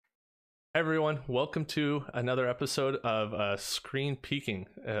Everyone, welcome to another episode of Screen Peeking,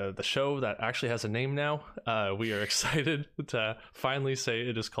 the show that actually has a name now. We are excited to finally say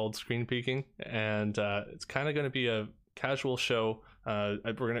it is called Screen Peeking, and it's kind of going to be a casual show.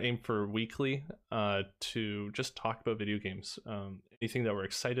 We're going to aim for weekly to just talk about video games. Anything that we're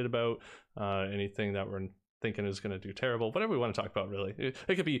excited about, anything that we're thinking is going to do terrible, whatever we want to talk about, really. It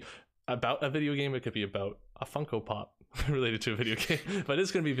could be about a video game, it could be about a Funko Pop related to a video game, but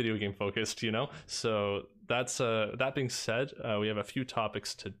it's going to be video game focused, so that's that being said, we have a few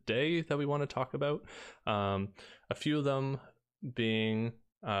topics today that we want to talk about, a few of them being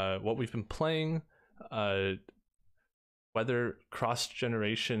what we've been playing, whether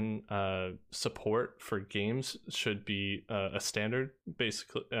cross-generation support for games should be a standard.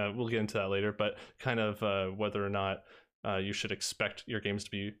 Basically, we'll get into that later, but kind of whether or not you should expect your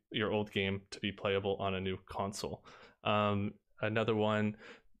old game to be playable on a new console. Another one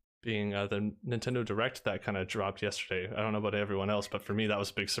being the Nintendo Direct that kind of dropped yesterday. I don't know about everyone else, but for me that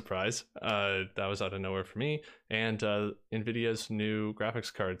was a big surprise. That was out of nowhere for me. And Nvidia's new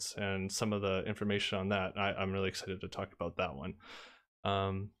graphics cards and some of the information on that. I'm really excited to talk about that one.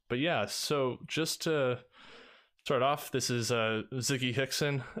 But yeah, so just to start off, this is Ziggy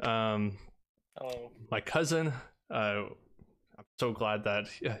Hickson, Hello. my cousin. I'm so glad that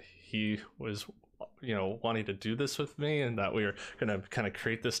he was wanting to do this with me, and that we were gonna kind of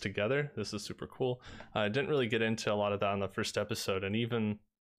create this together. This is super cool. I didn't really get into a lot of that on the first episode, and even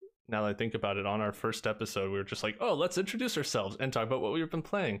now that I think about it, on our first episode we were just like, oh, let's introduce ourselves and talk about what we've been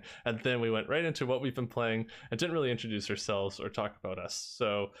playing, and then we went right into what we've been playing and didn't really introduce ourselves or talk about us.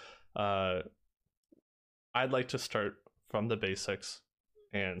 So I'd like to start from the basics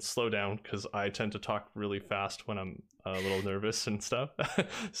and slow down, because I tend to talk really fast when I'm a little nervous and stuff.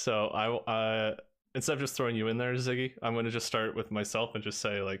 So I instead of just throwing you in there, Ziggy, I'm going to just start with myself and just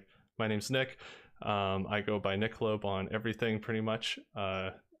say, like, my name's Nick. I go by Nicolobe on everything pretty much.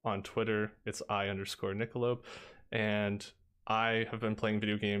 On Twitter, it's I_Nicolobe. And I have been playing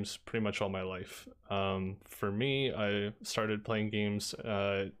video games pretty much all my life. For me, I started playing games,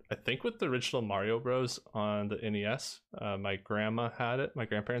 I think, with the original Mario Bros. On the NES. My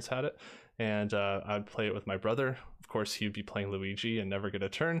grandparents had it, and I'd play it with my brother. Of course, he'd be playing Luigi and never get a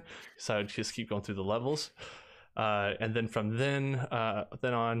turn, so I'd just keep going through the levels. And then from then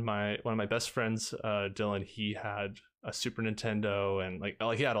on, one of my best friends, Dylan, he had a Super Nintendo, and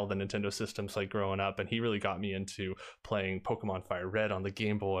he had all the Nintendo systems growing up, and he really got me into playing Pokemon Fire Red on the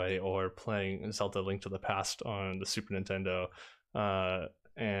Game Boy, or playing Zelda Link to the Past on the Super Nintendo. Yeah,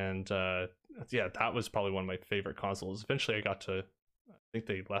 that was probably one of my favorite consoles. Eventually I think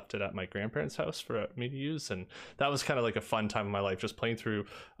they left it at my grandparents' house for me to use, and that was kind of like a fun time in my life, just playing through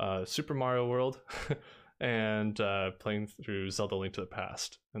Super Mario World and playing through Zelda Link to the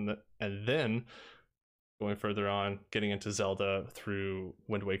Past, and then going further on, getting into Zelda through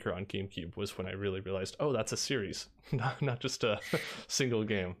Wind Waker on GameCube was when I really realized, oh, that's a series, not just a single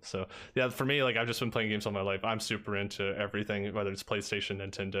game. So yeah, for me, I've just been playing games all my life. I'm super into everything, whether it's PlayStation,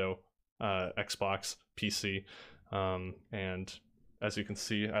 Nintendo, Xbox, PC, and as you can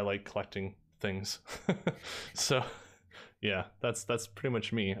see, I like collecting things. So yeah, that's pretty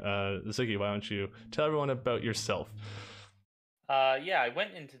much me. Ziggy, why don't you tell everyone about yourself? Yeah, I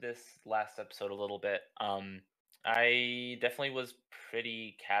went into this last episode a little bit. I definitely was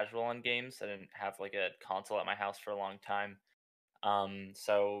pretty casual on games. I didn't have a console at my house for a long time.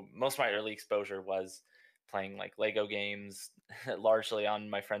 So most of my early exposure was playing Lego games, largely on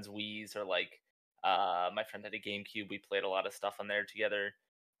my friend's Wii's, or my friend had a GameCube. We played a lot of stuff on there together.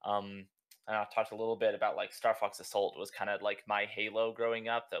 And I talked a little bit about Star Fox Assault was kind of my Halo growing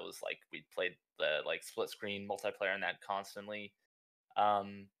up. That was we played the split screen multiplayer on that constantly.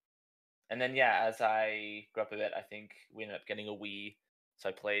 And then yeah, as I grew up a bit, I think we ended up getting a Wii. So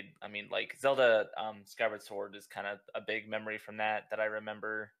I played, Zelda Skyward Sword is kind of a big memory from that I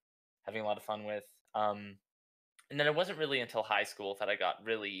remember having a lot of fun with. And then it wasn't really until high school that I got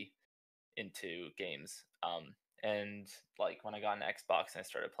really into games. And when I got an Xbox and I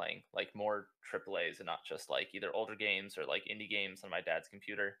started playing more AAAs and not just either older games or indie games on my dad's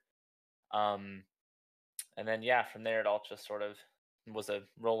computer. And then yeah, from there it all just sort of was a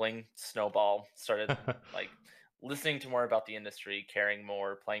rolling snowball. Started listening to more about the industry, caring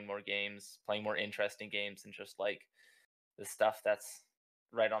more, playing more games, playing more interesting games, and just the stuff that's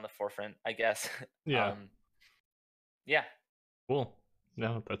right on the forefront, I guess. Yeah. Yeah. Cool.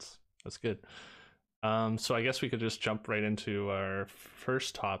 No, that's good. So I guess we could just jump right into our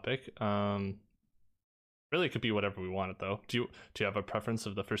first topic. Really, it could be whatever we wanted, though. Do you have a preference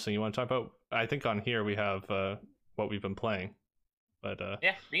of the first thing you want to talk about? I think on here we have what we've been playing. But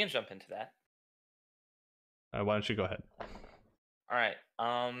Yeah, we can jump into that. why don't you go ahead? All right.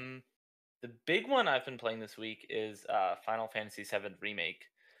 The big one I've been playing this week is Final Fantasy VII Remake,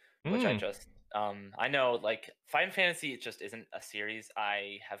 which I Mm. just I know like Final Fantasy it just isn't a series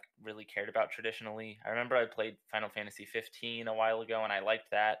I have really cared about traditionally. I remember I played Final Fantasy 15 a while ago and I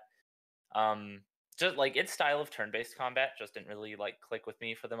liked that. Um, just like its style of turn-based combat just didn't really like click with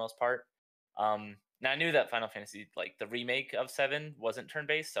me for the most part. Now I knew that Final Fantasy like the remake of 7 wasn't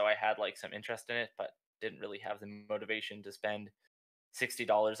turn-based, so I had like some interest in it, but didn't really have the motivation to spend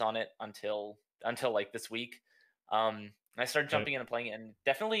 $60 on it until like this week. I started Right. jumping in and playing it, and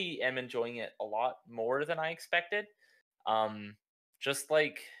definitely am enjoying it a lot more than I expected. Um, just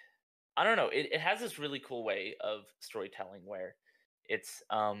like I don't know, it has this really cool way of storytelling where it's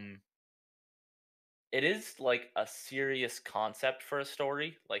it is like a serious concept for a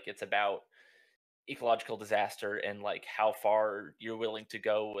story. Like it's about ecological disaster and like how far you're willing to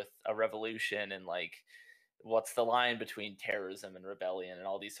go with a revolution and like what's the line between terrorism and rebellion and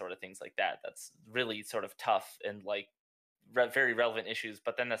all these sort of things like that. That's really sort of tough and like very relevant issues,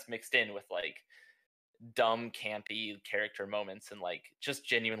 but then that's mixed in with like dumb campy character moments and like just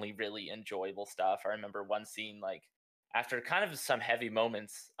genuinely really enjoyable stuff. I remember one scene like after kind of some heavy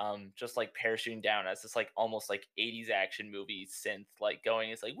moments just like parachuting down as this like almost like 80s action movie synth like going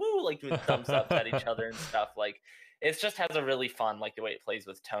it's like woo like doing thumbs ups at each other and stuff like it just has a really fun like the way it plays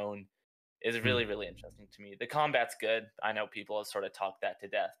with tone is Mm. really really interesting to me. The combat's good. I know people have sort of talked that to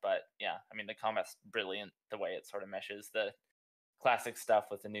death, but yeah, I mean the combat's brilliant the way it sort of meshes the classic stuff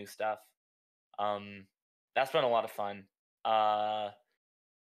with the new stuff. um that's been a lot of fun. uh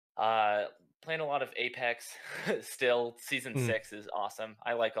uh Playing a lot of Apex still. Season Mm. 6 is awesome.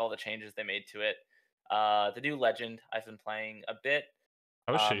 I like all the changes they made to it. The new Legend I've been playing a bit.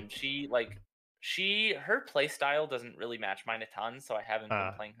 How is she? She like she her play style doesn't really match mine a ton, so I haven't been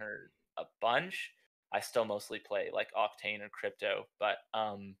Uh, playing her a bunch. I still mostly play like Octane or Crypto, but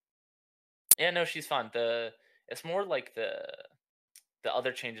yeah, no, she's fun. The It's more like the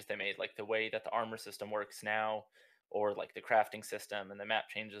other changes they made, like the way that the armor system works now, or like the crafting system and the map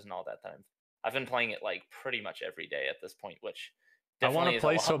changes and all that. I've been playing it like pretty much every day at this point, which I want to definitely is a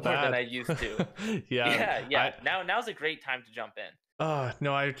play so lot more than bad. I used to. Yeah, Yeah, yeah. I Now's a great time to jump in.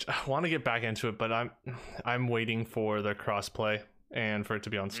 no, I want to get back into it, but I'm waiting for the crossplay and for it to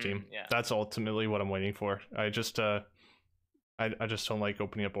be on Steam. Yeah. That's ultimately what I'm waiting for. I just don't like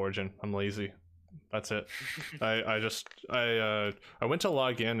opening up Origin. I'm lazy. That's it. I went to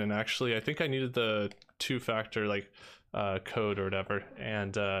log in, and actually I think I needed the two-factor like code or whatever,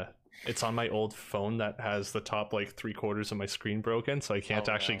 and it's on my old phone that has the top like three-quarters of my screen broken, so I can't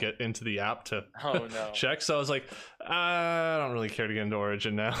Oh actually no. get into the app to Oh no. check. So I was like, I don't really care to get into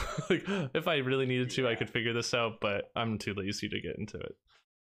Origin now. Like, if I really needed to, I Yeah. could figure this out, but I'm too lazy to get into it.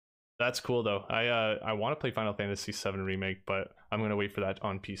 That's cool though. I want to play Final Fantasy VII Remake, but I'm gonna wait for that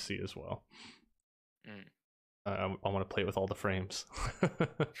on PC as well. Mm. I want to play it with all the frames.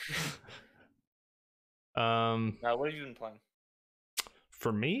 Now, what have you been playing?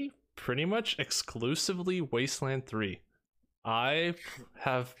 For me, pretty much exclusively Wasteland 3. I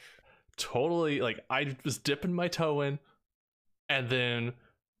have totally like I was dipping my toe in, and then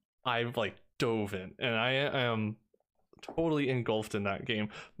I've like dove in, and I am totally engulfed in that game.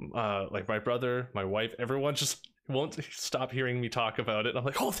 Like my brother, my wife, everyone just won't stop hearing me talk about it. I'm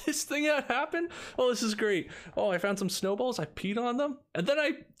like, oh, this thing that happened. Oh, this is great. Oh, I found some snowballs. I peed on them, and then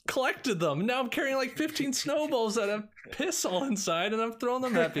I collected them. Now I'm carrying like 15 snowballs that have piss all inside, and I'm throwing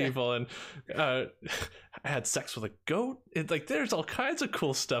them at people. And I had sex with a goat. Like, there's all kinds of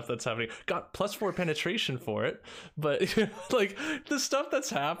cool stuff that's happening. Got +4 penetration for it, but like the stuff that's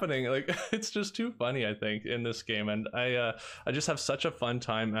happening, like it's just too funny. I think in this game, and I just have such a fun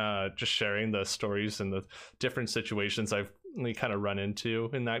time just sharing the stories and the different situations I've kind of run into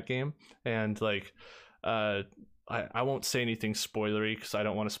in that game, and like I won't say anything spoilery because I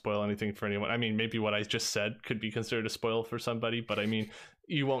don't want to spoil anything for anyone. I mean, maybe what I just said could be considered a spoil for somebody, but I mean,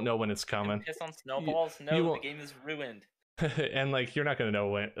 you won't know when it's coming. Piss on You, snowballs? you No, the won't, game is ruined. and like you're not gonna know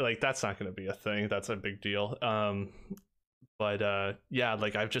when. Like that's not gonna be a thing. That's a big deal. But yeah,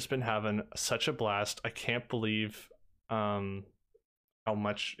 like I've just been having such a blast. I can't believe how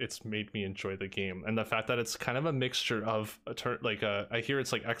much it's made me enjoy the game, and the fact that it's kind of a mixture of I hear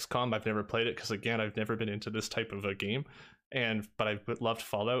it's like XCOM. I've never played it because again I've never been into this type of a game, but I loved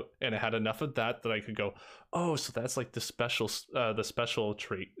Fallout, and it had enough of that that I could go, oh, so that's like the special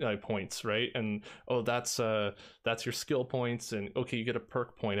trait points, right? And oh, that's your skill points, and okay, you get a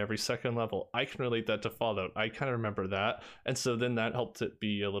perk point every second level. I can relate that to Fallout. I kind of remember that, and so then that helped it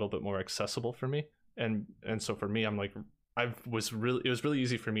be a little bit more accessible for me, and so for me, I'm like it was really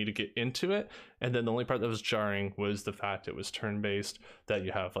easy for me to get into it, and then the only part that was jarring was the fact it was turn based, that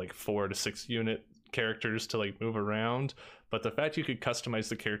you have like 4 to 6 unit characters to like move around. But the fact you could customize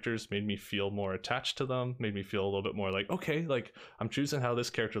the characters made me feel more attached to them, made me feel a little bit more like, okay, like I'm choosing how this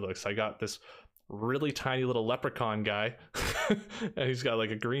character looks. I got this really tiny little leprechaun guy and he's got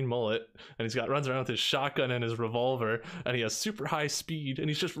like a green mullet, and he's got runs around with his shotgun and his revolver, and he has super high speed, and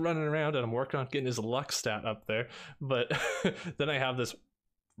he's just running around, and I'm working on getting his luck stat up there. But then I have this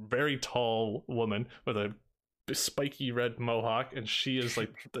very tall woman with a spiky red mohawk, and she is like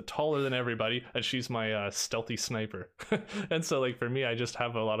the taller than everybody, and she's my stealthy sniper. And so like for me, I just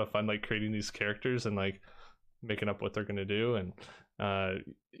have a lot of fun like creating these characters and like making up what they're gonna do. And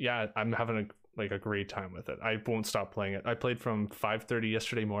yeah, I'm having a great time with it. I won't stop playing it. I played from 5:30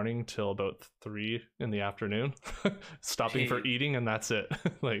 yesterday morning till about 3 in the afternoon, stopping for eating, and that's it.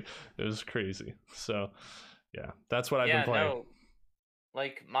 Like it was crazy. So yeah, that's what I've been playing. No,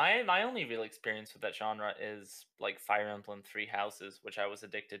 like my only real experience with that genre is like Fire Emblem Three Houses, which I was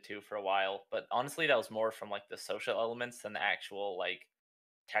addicted to for a while. But honestly, that was more from like the social elements than the actual like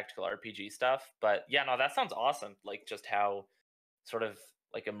tactical RPG stuff. But yeah, no, that sounds awesome. Like just how sort of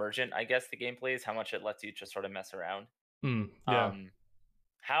like emergent, I guess, the gameplay is, how much it lets you just sort of mess around. Yeah.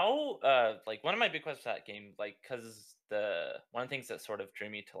 How like one of my big questions with that game, like, because the one of the things that sort of drew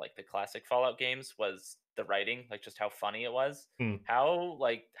me to like the classic Fallout games was the writing, like just how funny it was. How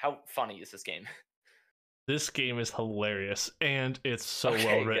funny is this game? This game is hilarious, and it's so well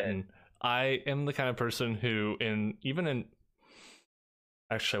Okay, good. written. I am the kind of person who, even in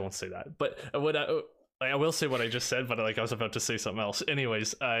actually, I won't say that, but I will say what I just said, but like I was about to say something else.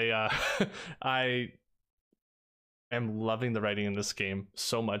 Anyways, I am loving the writing in this game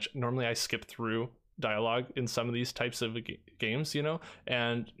so much. Normally, I skip through dialogue in some of these types of games,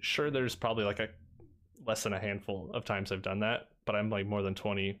 and sure, there's probably like a less than a handful of times I've done that, but I'm like more than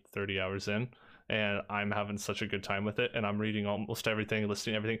 20-30 hours in, and I'm having such a good time with it, and I'm reading almost everything,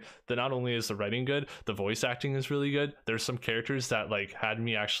 listening to everything. That not only is the writing good, the voice acting is really good. There's some characters that like had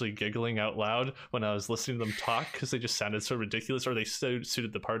me actually giggling out loud when I was listening to them talk, because they just sounded so ridiculous, or they so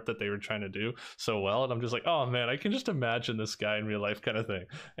suited the part that they were trying to do so well, and I'm just like, oh man, I can just imagine this guy in real life, kind of thing.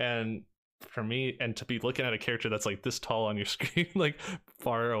 And for me, and to be looking at a character that's like this tall on your screen, like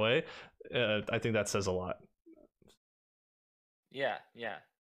far away, I think that says a lot. Yeah, yeah,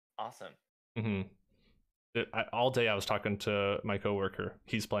 awesome. Mm-hmm. All day I was talking to my coworker.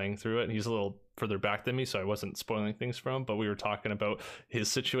 He's playing through it, and he's a little further back than me, so I wasn't spoiling things for him. But we were talking about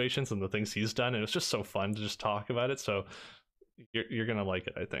his situations and the things he's done, and it was just so fun to just talk about it. So you're gonna like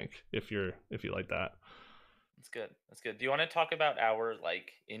it, I think, if you like that. That's good. That's good. Do you want to talk about our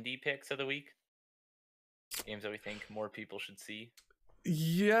like indie picks of the week? Games that we think more people should see.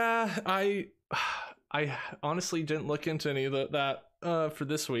 Yeah, I honestly didn't look into any of that for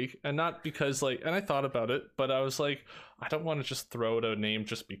this week, and not because like, and I thought about it, but I was like, I don't want to just throw out a name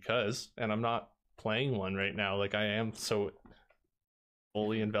just because, and I'm not playing one right now. Like I am so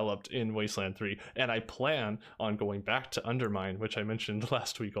fully enveloped in Wasteland 3, and I plan on going back to Undermine, which I mentioned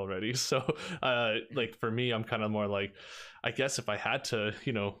last week already. So like for me, I'm kind of more like, I guess if I had to,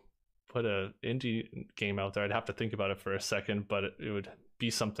 put a indie game out there, I'd have to think about it for a second, but it would be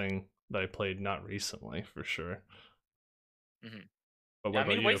something that I played not recently for sure. Mm-hmm. But I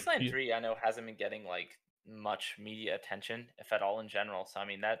mean, Wasteland 3, I know, hasn't been getting like much media attention, if at all, in general. So I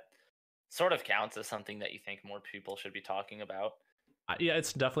mean, that sort of counts as something that you think more people should be talking about. Yeah,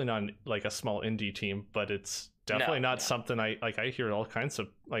 it's definitely not like a small indie team, but it's definitely not something I like. I hear all kinds of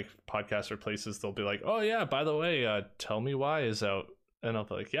like podcasts or places, they'll be like, oh yeah, by the way, Tell Me Why is out. And I'll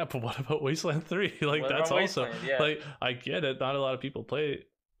be like, yeah, but what about Wasteland 3? Like, that's also, like, I get it. Not a lot of people play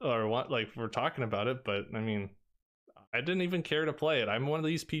or want, like, we're talking about it, but I mean, I didn't even care to play it. I'm one of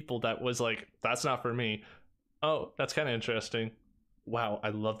these people that was like, that's not for me. Oh, that's kind of interesting. Wow, I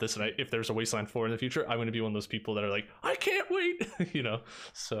love this. And if there's a Wasteland 4 in the future, I'm going to be one of those people that are like, I can't wait,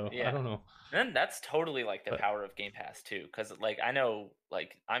 So yeah. I don't know. And that's totally like the power of Game Pass too, because like I know,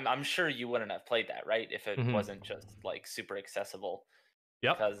 like I'm sure you wouldn't have played that, right, if it wasn't just like super accessible.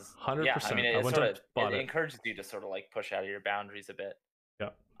 Yep, because 100%. Yeah, I mean, it encourages you to sort of like push out of your boundaries a bit. Yeah.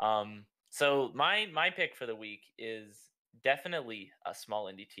 So my pick for the week is definitely a small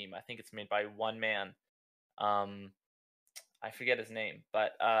indie team. I think it's made by one man. I forget his name,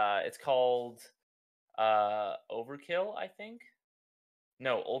 but it's called Overkill, I think.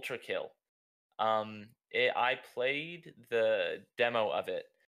 No, Ultra Kill. I played the demo of it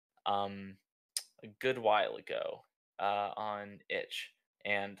a good while ago on itch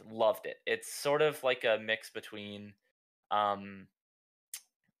and loved it. It's sort of like a mix between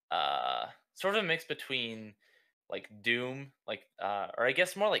sort of a mix between like Doom, like or I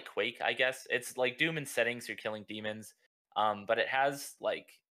guess more like Quake. I guess it's like Doom in settings. You're killing demons, but it has like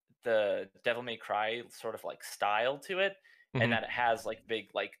the Devil May Cry sort of like style to it, and Hmm. that it has like big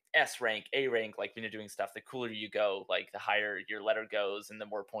like S rank, A rank. Like when you're doing stuff, the cooler you go, like the higher your letter goes, and the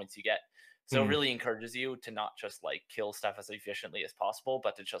more points you get. So it Mm, really encourages you to not just like kill stuff as efficiently as possible,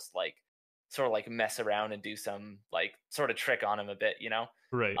 but to just like sort of like mess around and do some like sort of trick on him a bit, you know?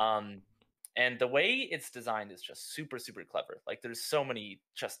 right. Um, and the way it's designed is just super, super clever. Like there's so many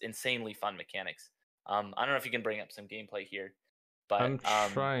just insanely fun mechanics. I don't know if you can bring up some gameplay here, but I'm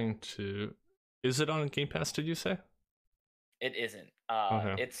trying to. Is it on Game Pass? Did you say? it isn't.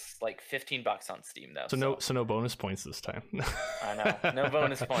 Okay. It's like $15 on Steam though, So no, so so no bonus points this time. I know no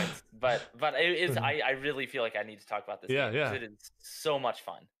bonus points, but it is. I really feel like I need to talk about this Yeah, game because yeah. it is so much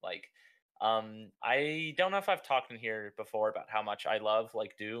fun. Like, I don't know if I've talked in here before about how much I love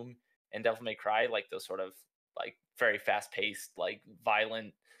like Doom and Devil May Cry, like those sort of like very fast paced, like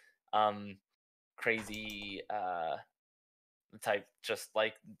violent, um, crazy type just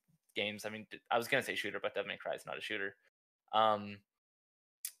like games. I mean, I was gonna say shooter, but Devil May Cry is not a shooter. Um,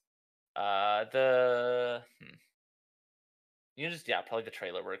 the you just yeah, probably the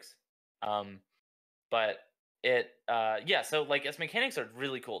trailer works. Um, but it yeah, so like its mechanics are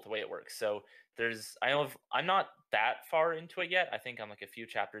really cool the way it works. So there's I'm not that far into it yet. I think I'm like a few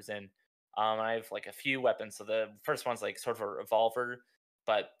chapters in. I have like a few weapons. So the first one's like sort of a revolver,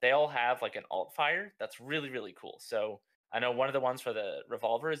 but they all have like an alt fire that's really really cool. So I know one of the ones for the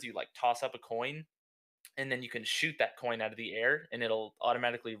revolver is you like toss up a coin and then you can shoot that coin out of the air and it'll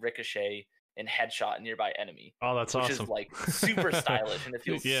automatically ricochet and headshot a nearby enemy, Oh, that's which is awesome. like super stylish and it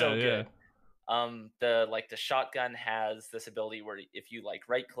feels Yeah, so yeah. good. The shotgun has this ability where if you like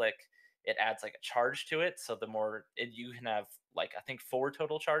right click, it adds like a charge to it. So the more you can have like I think 4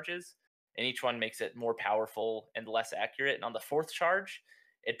 total charges, and each one makes it more powerful and less accurate. And on the fourth charge,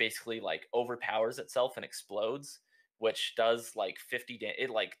 it basically like overpowers itself and explodes, which does like it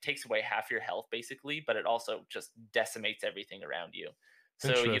like takes away half your health basically, but it also just decimates everything around you.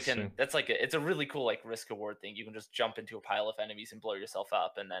 So you can Interesting. that's like it's a really cool like risk reward thing. You can just jump into a pile of enemies and blow yourself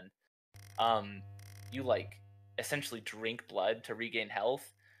up, and then um you like essentially drink blood to regain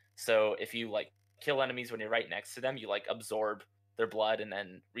health. So if you like kill enemies when you're right next to them, you like absorb their blood and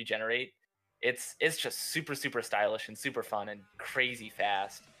then regenerate. It's just super super stylish and super fun and crazy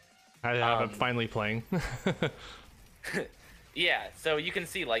fast. I have it um finally playing. yeah, so you can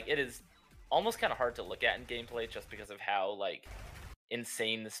see like it is almost kind of hard to look at in gameplay just because of how like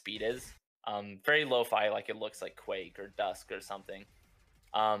insane the speed is. Very lo-fi, like it looks like Quake or Dusk or something.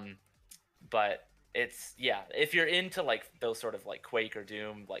 um but it's yeah, if you're into like those sort of like Quake or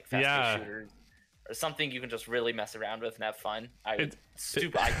Doom, like fast-paced Yeah. shooters or something you can just really mess around with and have fun, It,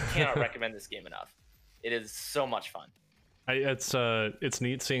 it I cannot recommend this game enough. It is so much fun. it's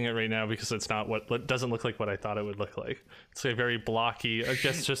neat seeing it right now because it's not what doesn't look like what I thought it would look like. It's a very blocky. I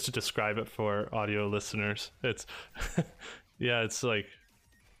guess just to describe it for audio listeners, it's yeah, it's like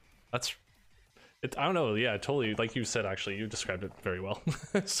that's it. I don't know. Yeah, totally. Like you said, actually, you described it very well.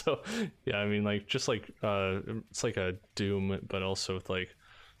 So yeah, I mean, like just like it's like a Doom, but also with like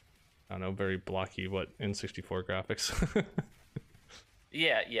I don't know, very blocky what N64 graphics.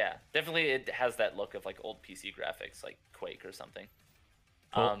 Yeah, yeah, definitely it has that look of like old PC graphics like Quake or something.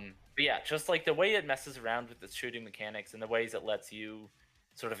 Cool. But yeah, just like the way it messes around with the shooting mechanics and the ways it lets you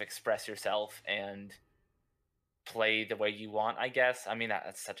sort of express yourself and play the way you want, I guess. I mean,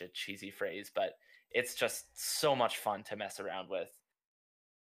 that's such a cheesy phrase, but it's just so much fun to mess around with.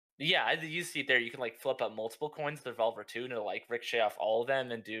 Yeah, you see it there. You can like flip up multiple coins with the revolver too, and it'll like ricochet off all of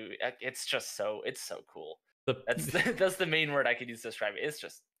them and do. It's just it's so cool. The That's the main word I could use to describe it. It's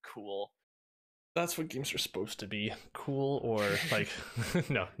just cool. that's what games are supposed to be, cool or like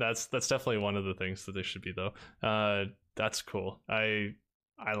no, that's definitely one of the things that they should be though. That's cool. I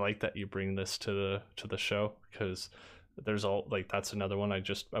like that you bring this to the show because there's all like that's another one I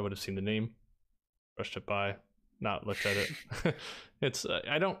would have seen the name, brushed it by, not looked at it. It's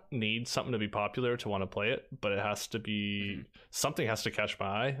I don't need something to be popular to want to play it, but it has to be Mhm. something has to catch my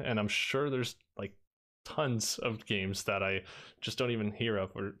eye, and I'm sure there's like tons of games that I just don't even hear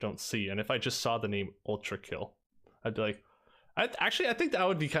of or don't see. And if I just saw the name Ultra Kill, I'd be like, I think that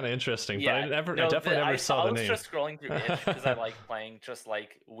would be kind of interesting. But Yeah, I no, definitely never saw I the was name. just scrolling through Itch because I like playing just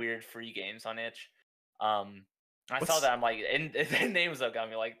like weird free games on Itch. Um, I saw What's that I'm like, and the names though got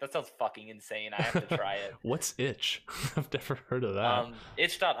me like that sounds fucking insane. I have to try it. what's Itch? I've never heard of that.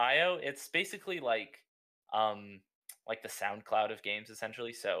 Itch.io. It's basically like, um, like the SoundCloud of games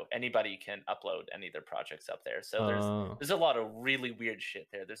essentially. So anybody can upload any of their projects up there. So Uh, there's a lot of really weird shit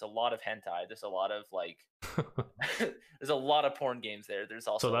there. There's a lot of hentai. There's a lot of like there's a lot of porn games there. There's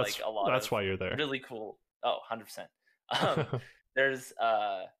so also like a lot that's of why you're there. really cool. Oh, 100%. Um, there's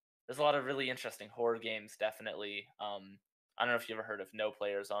a lot of really interesting horror games. Definitely. I don't know if you ever heard of No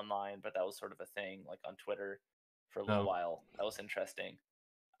Players Online, but that was sort of a thing like on Twitter for a little No. while. That was interesting.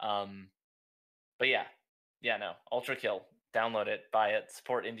 Um, but yeah, no, Ultra Kill. Download it, buy it,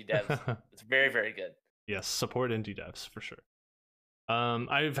 support indie devs. It's very, very good. Yes, support indie devs for sure.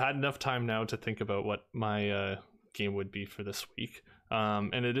 I've had enough time now to think about what my game would be for this week.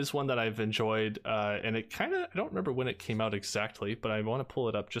 And it is one that I've enjoyed, and it kind of, I don't remember when it came out exactly, but I want to pull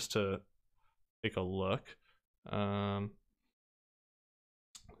it up just to take a look.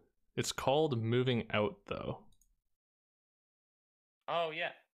 It's called Moving Out, though. Oh yeah.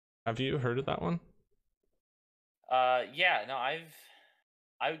 Have you heard of that one? Yeah, no, I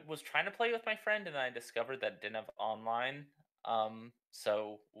was trying to play with my friend and I discovered that it didn't have online.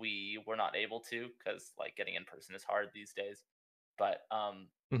 So we were not able to because like getting in person is hard these days. But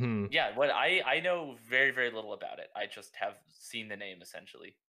Mm-hmm. yeah, what I know very, very little about it. I just have seen the name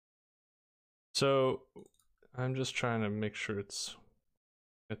essentially. So I'm just trying to make sure it's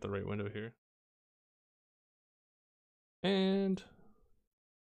at the right window here. And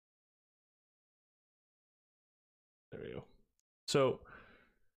there we go. So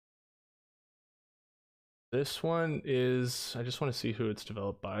this one is, I just want to see who it's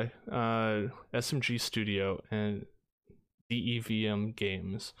developed by. SMG Studio and DEVM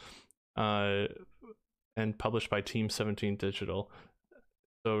Games. And published by Team 17 Digital.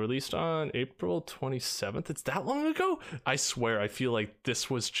 So released on April 27th. It's that long ago? I swear, I feel like this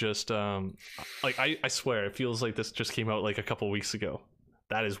was just like I swear it feels like this just came out like a couple weeks ago.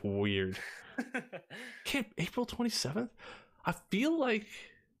 That is weird. Can't April 27th? I feel like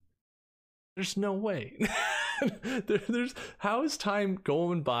there's no way. there's how is time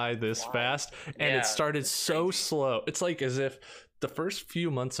going by this fast? And it started so slow. It's like as if the first few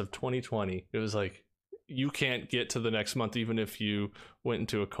months of 2020, it was like you can't get to the next month even if you went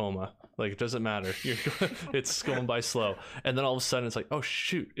into a coma. Like it doesn't matter. It's going by slow. And then all of a sudden it's like, oh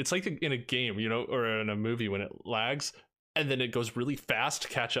shoot. It's like in a game, you know, or in a movie when it lags and then it goes really fast to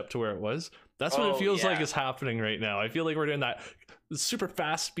catch up to where it was. That's what it feels like is happening right now. I feel like we're doing that super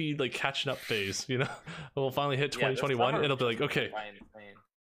fast speed, like catching up phase, you know? We'll finally hit 2021 and it'll be like, okay.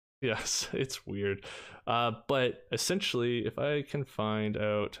 Yes, it's weird. But essentially, if I can find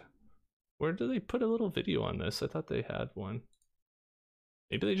out, where do they put a little video on this? I thought they had one.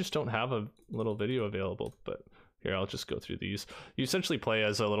 Maybe they just don't have a little video available, but here, I'll just go through these. You essentially play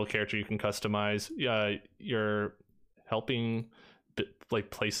as a little character you can customize. You're helping like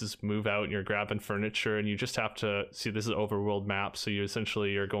places move out and you're grabbing furniture and you just have to see, this is an overworld map, so you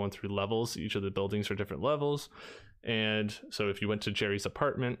essentially are going through levels. Each of the buildings are different levels. And so if you went to Jerry's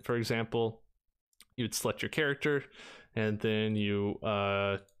apartment, for example, you'd select your character and then you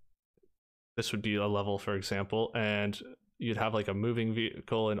this would be a level, for example, and you'd have like a moving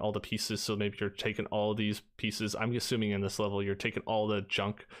vehicle and all the pieces. So maybe you're taking all these pieces. I'm assuming in this level, you're taking all the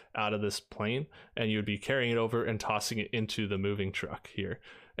junk out of this plane and you'd be carrying it over and tossing it into the moving truck here.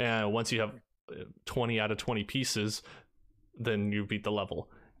 And once you have 20 out of 20 pieces, then you beat the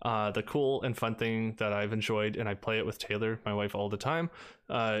level. The cool and fun thing that I've enjoyed, and I play it with Taylor, my wife, all the time,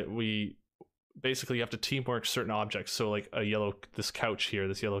 we basically have to teamwork certain objects. So like this couch here,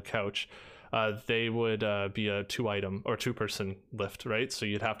 this yellow couch, they would be a 2-item or 2-person lift, right? So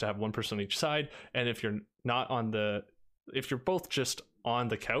you'd have to have one person on each side. And if you're if you're both just on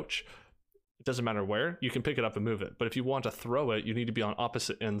the couch, it doesn't matter where, you can pick it up and move it. But if you want to throw it, you need to be on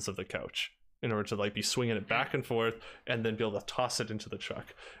opposite ends of the couch in order to like be swinging it back and forth and then be able to toss it into the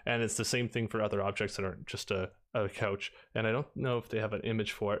truck. And it's the same thing for other objects that aren't just a couch. And I don't know if they have an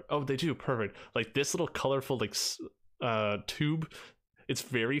image for it. Oh, they do. Perfect. Like this little colorful like tube, it's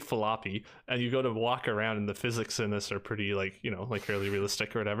very floppy, and you go to walk around and the physics in this are pretty like, you know, like fairly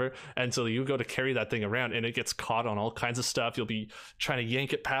realistic or whatever. And so you go to carry that thing around and it gets caught on all kinds of stuff. You'll be trying to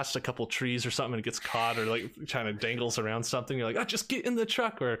yank it past a couple trees or something and it gets caught, or like trying to dangles around something. You're like, oh, just get in the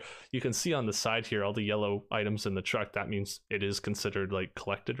truck. Or you can see on the side here all the yellow items in the truck. That means it is considered like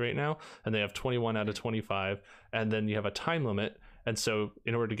collected right now, and they have 21 out of 25. And then you have a time limit, and so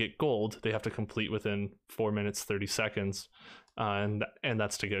in order to get gold, they have to complete within 4 minutes 30 seconds. And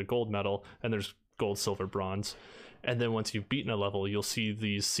that's to get a gold medal. And there's gold, silver, bronze. And then once you've beaten a level, you'll see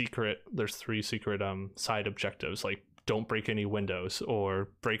these there's 3 secret side objectives, like don't break any windows, or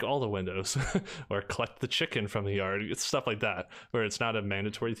break all the windows, or collect the chicken from the yard. It's stuff like that, where it's not a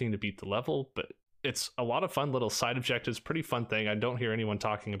mandatory thing to beat the level, but it's a lot of fun little side objectives, pretty fun thing. I don't hear anyone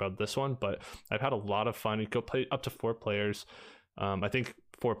talking about this one, but I've had a lot of fun. You go play up to 4 players. I think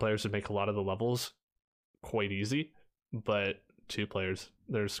 4 players would make a lot of the levels quite easy, but 2 players,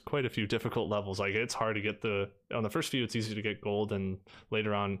 there's quite a few difficult levels. Like it's hard to get on the first few, it's easy to get gold, and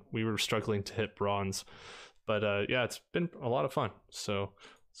later on we were struggling to hit bronze. But yeah, it's been a lot of fun. So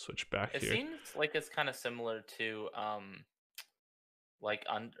switch back It here. seems like it's kind of similar to like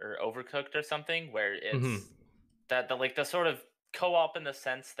or Overcooked or something, where it's that the like the sort of co-op in the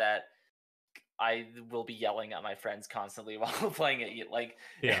sense that I will be yelling at my friends constantly while playing it. Like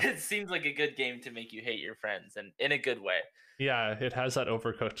Yeah. it seems like a good game to make you hate your friends, and in a good way. Yeah, it has that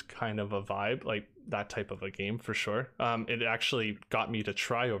Overcooked kind of a vibe, like that type of a game for sure. It actually got me to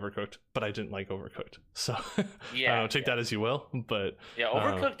try Overcooked, but I didn't like Overcooked. So I don't know, take that as you will. But yeah,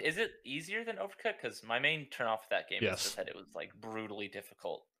 Overcooked, is it easier than Overcooked? Because my main turn off of that game is just that it was like brutally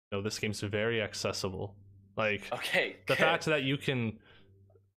difficult. No, this game's very accessible. Like okay, the fact that you can,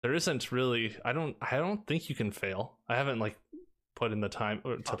 there isn't really, I don't think you can fail. I haven't like put in the time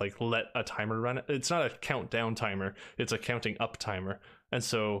to like let a timer run it. It's not a countdown timer, it's a counting up timer. And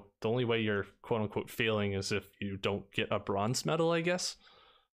so the only way you're quote unquote failing is if you don't get a bronze medal, I guess.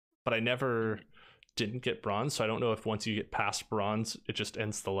 But I never didn't get bronze, so I don't know if once you get past bronze it just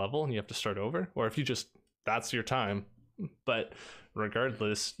ends the level and you have to start over, or if you just, that's your time. But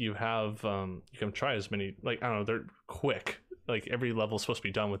regardless, you have you can try as many, like I don't know, they're quick. Like every level is supposed to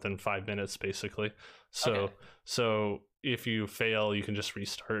be done within 5 minutes basically. So if you fail, you can just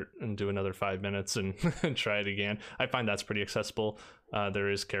restart and do another 5 minutes and try it again. I find that's pretty accessible. There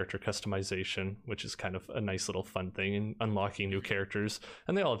is character customization, which is kind of a nice little fun thing, and unlocking new characters,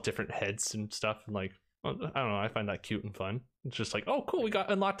 and they all have different heads and stuff. And like, I don't know, I find that cute and fun. It's just like, oh cool, we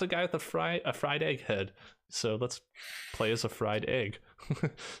got unlocked a guy with a fried egg head, so let's play as a fried egg. I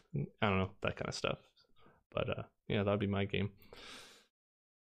don't know, that kind of stuff. But yeah, that'd be my game.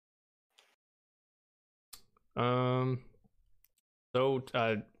 So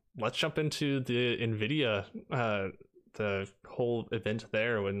let's jump into the NVIDIA, the whole event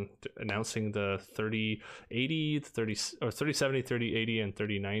there when announcing the 3080, 3070, 3080, and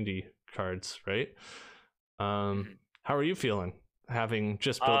 3090 cards, right? How are you feeling, having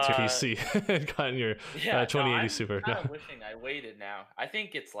just built your PC and gotten your 2080 Super? I'm kind of wishing I waited now. I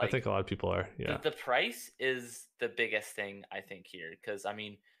think it's like, I think a lot of people are. Yeah, the price is the biggest thing I think here, because I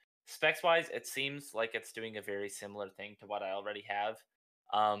mean, specs wise, it seems like it's doing a very similar thing to what I already have.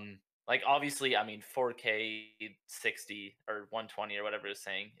 Like obviously, I mean, 4K 60 or 120 or whatever it's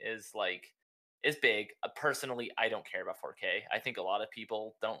saying is big. Personally, I don't care about 4K. I think a lot of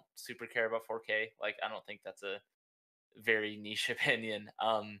people don't super care about 4K. Like I don't think that's a very niche opinion.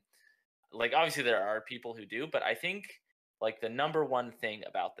 Like obviously there are people who do, but I think like the number one thing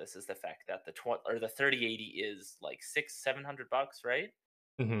about this is the fact that the 3080 is like $600-700, right?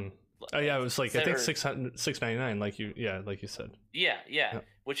 Oh yeah, it was like I think $699, like you said. Yeah,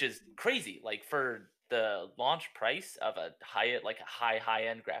 which is crazy. Like for the launch price of a high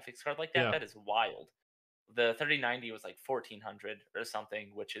end graphics card like that, that is wild. The 3090 was like 1400 or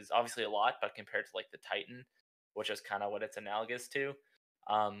something, which is obviously a lot, but compared to like the Titan, which is kind of what it's analogous to,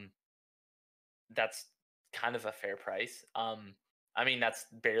 that's kind of a fair price. I mean, that's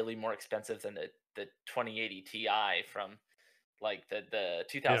barely more expensive than the 2080 Ti from like the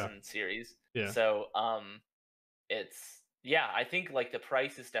 2000 series. So it's, I think like the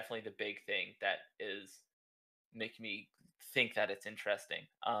price is definitely the big thing that is making me think that it's interesting.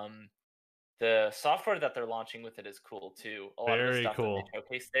 The software that they're launching with it is cool too. A lot of the stuff that they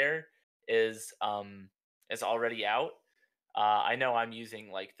showcase there is already out. I know I'm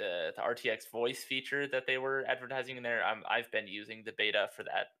using like the RTX voice feature that they were advertising in there. I've been using the beta for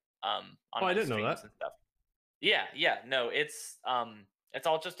that on my streams and stuff. Yeah, no, it's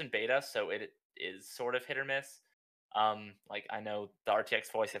all just in beta, so it is sort of hit or miss. Like I know the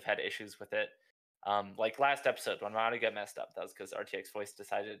RTX voice have had issues with it. Like last episode when my audio got messed up, that was because RTX voice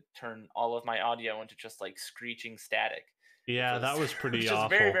decided to turn all of my audio into just like screeching static. Yeah, that was pretty awful.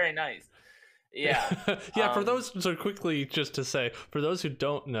 Which is very, very nice. Yeah. Yeah, for those, so quickly just to say, for those who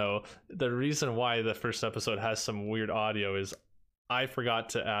don't know, the reason why the first episode has some weird audio is I forgot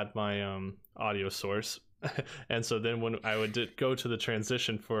to add my audio source. And so then when I would go to the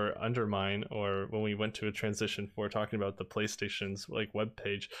transition for Undermine, or when we went to a transition for talking about the PlayStation's like web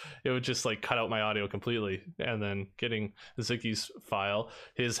page, it would just like cut out my audio completely. And then getting Ziggy's file,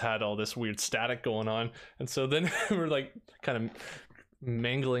 his had all this weird static going on, and so then we're like kind of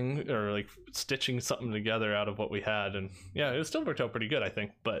mangling or like stitching something together out of what we had, and yeah, it still worked out pretty good, I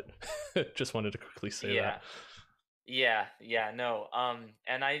think. But just wanted to quickly say that. Yeah, no.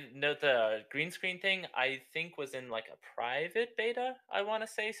 And I know the green screen thing I think was in like a private beta, I want to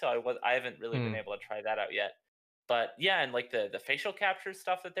say. So I haven't really been Hmm. able to try that out yet. But yeah, and like the facial capture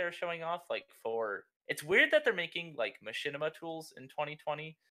stuff that they're showing off, like for it's weird that they're making like machinima tools in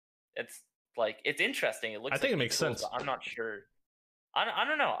 2020. It's like it's interesting. It I looks think like it neat makes tools, sense. but I'm not sure. I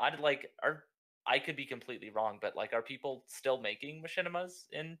don't know. I'd like are I could be completely wrong, but like are people still making machinimas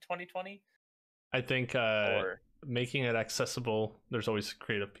in 2020 I think or making it accessible, there's always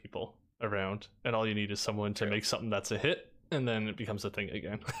creative people around, and all you need is someone to true? make something that's a hit, and then it becomes a thing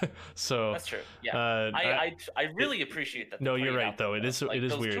again. So, That's true. Yeah. I I I I it, really appreciate that they're no, you're putting it right out there though. It though. is Like it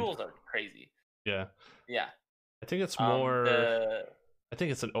is those weird. tools are crazy. Yeah, Yeah. I think it's more. The I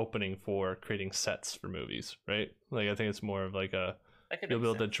think it's an opening for creating sets for movies, right? Like I think it's more of like a that could you'll make be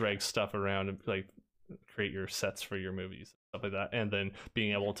able to sense. Yeah. drag stuff around and like create your sets for your movies, stuff like that, and then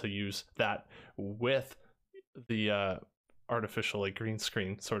being able Hmm. to use that with the artificial like green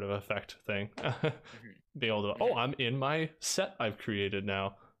screen sort of effect thing. Hmm. Being able to, oh, Hmm. I'm in my set I've created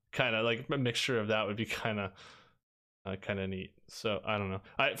now. Kind of like a mixture of that would be kind of neat. So I don't know.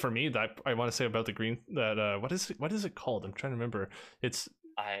 For me, that I want to say about the green that what is it called? I'm trying to remember. It's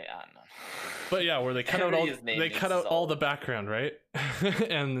I don't know. but yeah, where Everybody's name they cut mixes out all all the over. background, right?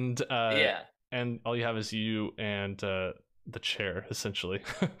 and Yeah. and all you have is you and the chair essentially.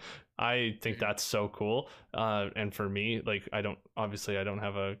 I think Hmm. that's so cool. And for me, like I don't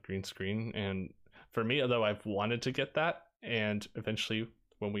have a green screen, and for me, although I've wanted to get that, and eventually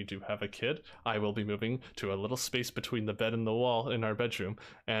when we do have a kid, I will be moving to a little space between the bed and the wall in our bedroom,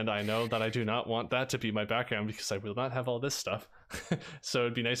 and I know that I do not want that to be my background because I will not have all this stuff. So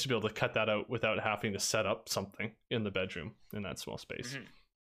it'd be nice to be able to cut that out without having to set up something in the bedroom in that small space. Hmm.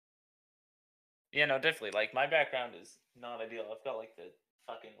 Yeah, no, definitely. Like my background is not ideal. I've got like the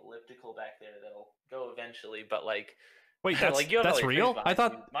fucking elliptical back there that'll go eventually, but like Wait, like you have all that's your trees real? behind you. I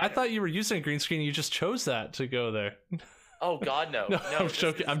Mine are. thought you were using a green screen. You just chose that to go there. Oh God, no, No, I'm no. This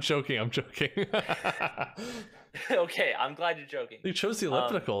joking. is I'm joking. I'm joking. okay. I'm glad you're joking. You chose the Um,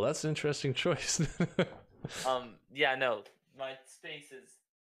 elliptical. That's an interesting choice. yeah, no. My space is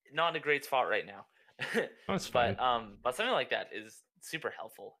not a great spot right now, That's fine. but something like that is super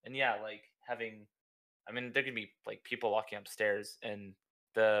helpful. And yeah, like having. I mean, there can be like people walking upstairs, and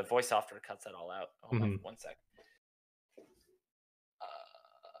the voice software cuts that all out. Hold on, Hmm. 1 sec. Uh,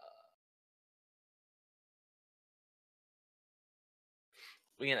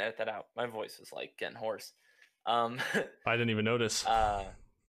 we can edit that out. My voice is like getting hoarse. Um, I didn't even notice. uh,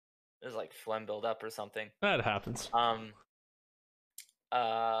 there's like phlegm build up or something. That happens. Um,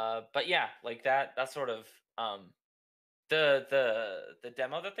 but yeah, like that sort of the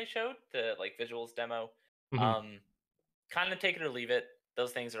demo that they showed, the like visuals demo, Hmm. um, kind of take it or leave it.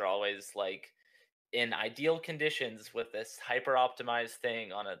 Those things are always like in ideal conditions with this hyper optimized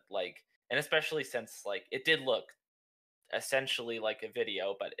thing on a like, and especially since like it did look essentially like a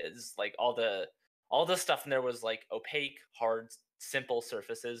video, but is like all the stuff in there was like opaque, hard, simple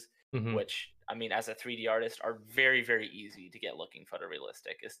surfaces, Hmm. which I mean, as a 3D artist, are very easy to get looking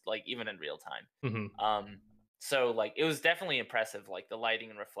photorealistic. It's like even in real time. Hmm. So like it was definitely impressive. Like the lighting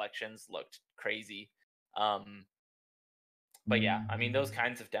and reflections looked crazy. Um, but yeah, I mean those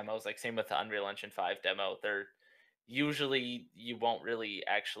kinds of demos, like same with the Unreal Engine 5 demo, they're usually you won't really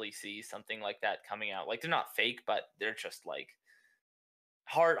actually see something like that coming out. Like they're not fake, but they're just like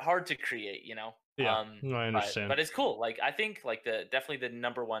hard to create, you know. Yeah, no, I understand. But it's cool. Like I think like the definitely the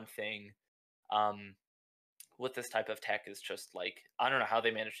number one thing um with this type of tech is just like I don't know how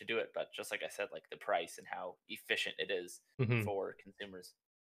they managed to do it, but just like I said, like the price and how efficient it is Hmm. for consumers.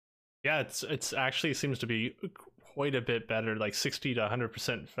 Yeah, it's actually seems to be quite a bit better, like 60 to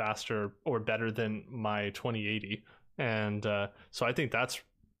 100% faster or better than my 2080. And so I think that's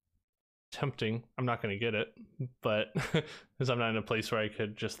tempting. I'm not going to get it, but because I'm not in a place where I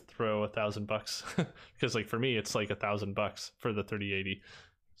could just throw $1,000 because like for me it's like $1,000 for the 3080.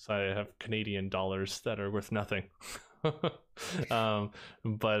 So I have Canadian dollars that are worth nothing.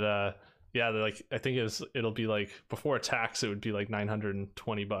 But yeah, like I think it'll be like before tax it would be like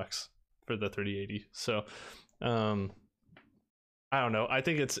 $920 for the 3080. So um I don't know. I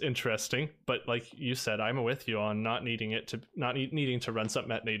think it's interesting, but like you said, I'm with you on not needing to run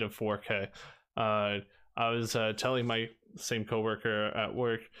something at native 4K. I was telling my same coworker at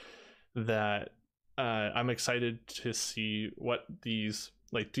work that I'm excited to see what these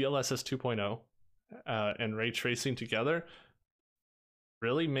like DLSS 2.0 and ray tracing together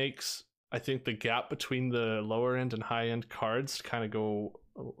really makes. I think the gap between the lower end and high end cards kind of go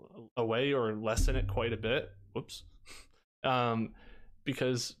away or lessen it quite a bit. Whoops. um,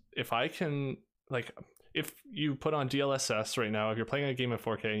 because if I can like if you put on DLSS right now, if you're playing a game in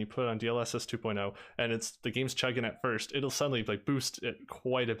 4K and you put on DLSS 2.0 and it's the game's chugging at first, it'll suddenly like boost it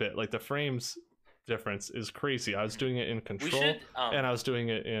quite a bit. Like the frames difference is crazy. I was doing it in Control and I was doing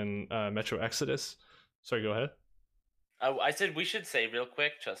it in Metro Exodus. Sorry, go ahead. I said we should say real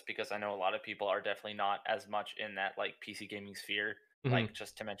quick, just because I know a lot of people are definitely not as much in that like PC gaming sphere. Like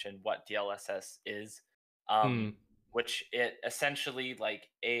just to mention what DLSS is, which it essentially like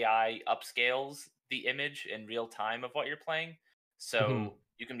AI upscales the image in real time of what you're playing. So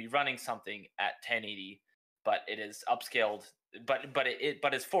you can be running something at 1080, but it is upscaled, but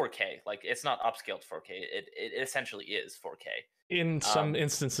it's 4K. Like it's not upscaled 4K. It essentially is 4K. In some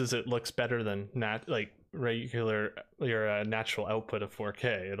instances, it looks better than regular your natural output of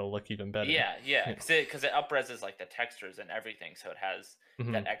 4K. It'll look even better. Yeah, because it upreses like the textures and everything, so it has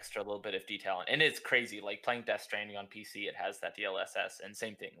that extra little bit of detail, and it's crazy. Like playing Death Stranding on PC, it has that DLSS, and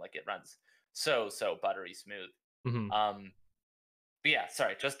same thing. Like it runs so buttery smooth. But yeah,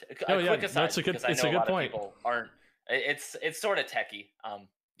 sorry, just a quick aside. That's a good. It's a good point. People aren't. It's sort of techie.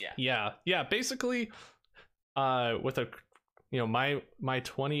 Yeah. Basically, with a my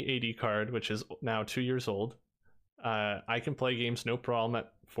 2080 card, which is now 2 years old, I can play games no problem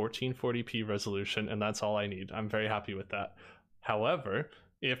at 1440p resolution, and that's all I need. I'm very happy with that. However,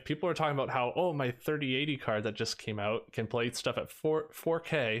 if people are talking about how my 3080 card that just came out can play stuff at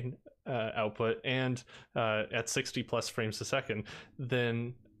 4K output and at 60 plus frames a second,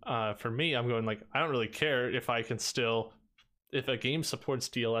 then for me, I'm going like, I don't really care if I can still, if a game supports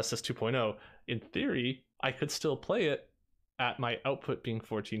DLSS 2.0, in theory, I could still play it at my output being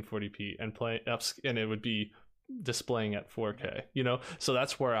 1440p and play and it would be displaying at 4K, so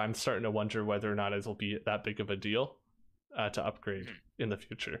that's where I'm starting to wonder whether or not it'll be that big of a deal to upgrade in the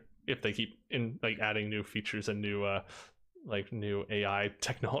future if they keep adding new features and new AI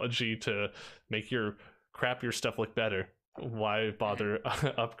technology to make your stuff look better. Why bother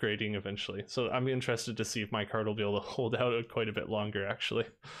upgrading eventually? So I'm interested to see if my card will be able to hold out quite a bit longer, actually.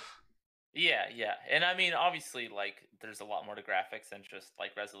 Yeah, and I mean, obviously, like, there's a lot more to graphics than just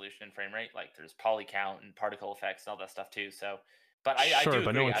like resolution and frame rate. Like, there's poly count and particle effects and all that stuff too. So, but I do agree.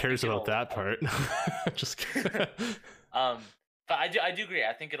 But no one cares about that part. Just kidding. But I do agree.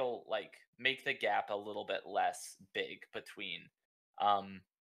 I think it'll like make the gap a little bit less big between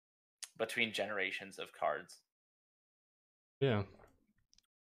generations of cards. Yeah.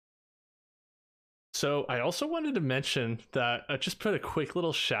 So I also wanted to mention that I just put a quick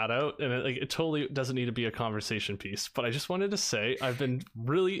little shout out, and it totally doesn't need to be a conversation piece, but I just wanted to say I've been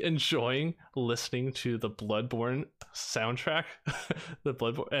really enjoying listening to the Bloodborne soundtrack,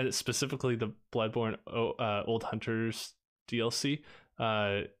 and specifically the Bloodborne Old Hunters DLC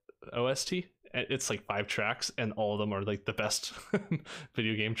OST. It's like 5 tracks, and all of them are like the best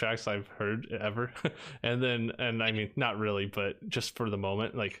video game tracks I've heard ever. And I mean, not really, but just for the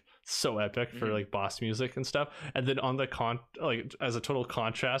moment, like so epic for like boss music and stuff. And then on the as a total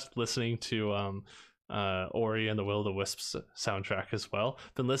contrast, listening to Ori and the Will of the Wisps soundtrack as well.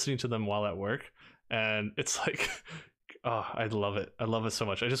 Been listening to them while at work, and it's like, I love it. I love it so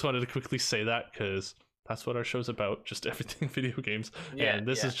much. I just wanted to quickly say that because that's what our show's about, just everything video games. And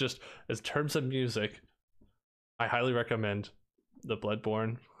this is just, in terms of music, I highly recommend the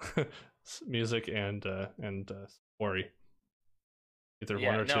Bloodborne music and Ori. Either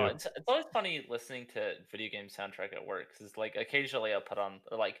one or two. It's always funny listening to video game soundtrack at work, because like occasionally I'll put on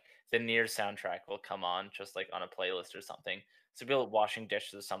like the Nier soundtrack will come on just like on a playlist or something. So people washing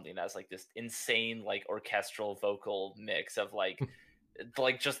dishes or something that's like this insane like orchestral vocal mix of like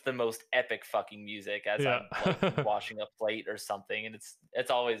just the most epic fucking music as I'm like, washing a plate or something, and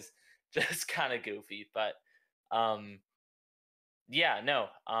it's always just kind of goofy. But out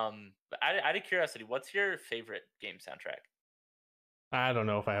of curiosity, what's your favorite game soundtrack? I don't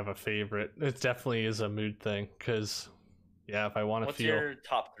know if I have a favorite. It definitely is a mood thing, because if I want to feel. What's your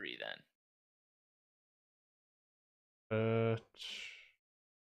top 3 then?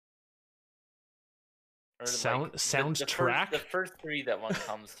 Soundtrack. The first 3 that one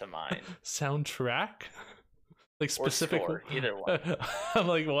comes to mind. Soundtrack, like specific. Or score, either one. I'm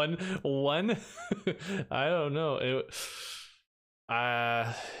like one. I don't know.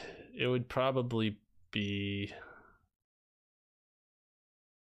 It would probably be.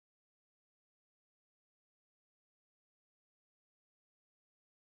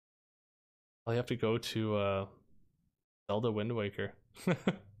 I'll have to go to Zelda Wind Waker.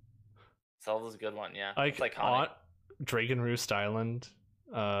 Zelda's a good one, yeah. Like on Dragon Roost Island.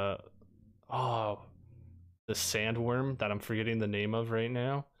 The sandworm that I'm forgetting the name of right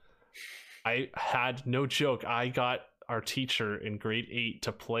now. I had no joke. I our teacher in grade 8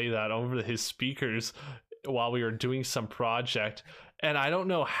 to play that over his speakers while we were doing some project. And I don't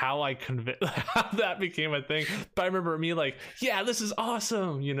know how I convinced how that became a thing, but I remember me like, yeah, this is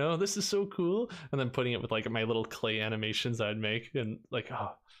awesome, you know, this is so cool, and then putting it with like my little clay animations I'd make, and like,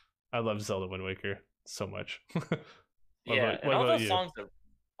 oh, I love Zelda Wind Waker so much. Yeah, and what about you?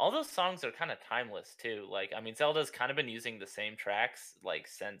 all those songs are kind of timeless too. Like, I mean, Zelda's kind of been using the same tracks like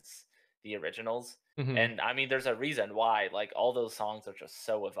since the originals, Mhm. and I mean, there's a reason why. Like, all those songs are just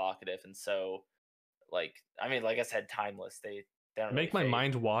so evocative and so like, I mean, like I said, timeless. They don't really Make my fade.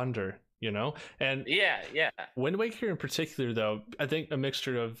 mind wander, you know. And Yeah, yeah. Wind Waker in particular, though, I think a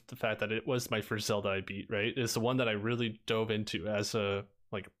mixture of the fact that it was my first Zelda I beat, right, is the one that I really dove into as a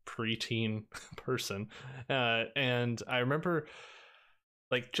like preteen person. And I remember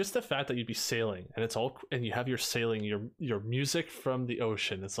like just the fact that you'd be sailing and it's all, and you have your sailing, your music from the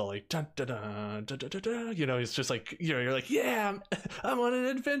ocean, it's all like dun, dun, dun, dun, dun, dun, dun, you know, it's just like, you know, you're like, yeah, I'm on an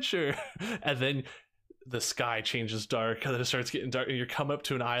adventure. And then the sky changes dark, and then it starts getting dark, and you come up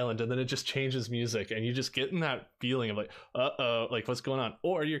to an island, and then it just changes music, and you just get in that feeling of like, uh-oh, like what's going on.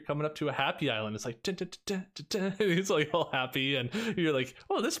 Or you're coming up to a happy island, it's like dun, dun, dun, dun, dun, dun. It's like all happy, and you're like,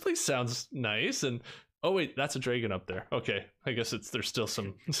 oh, this place sounds nice. And oh wait, that's a dragon up there. Okay, I guess there's still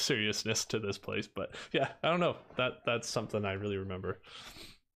some seriousness to this place. But yeah, I don't know, that's something I really remember.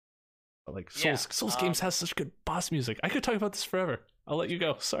 But like Souls games has such good boss music. I could talk about this forever. I'll let you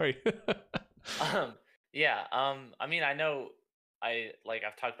go, sorry. Yeah. I mean, I know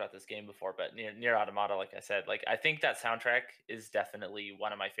I've talked about this game before, but Near Automata, like I said, like I think that soundtrack is definitely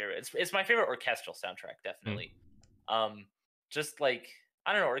one of my favorites. It's my favorite orchestral soundtrack, definitely. Just like,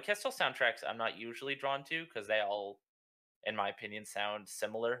 I don't know, orchestral soundtracks I'm not usually drawn to because they all, in my opinion, sound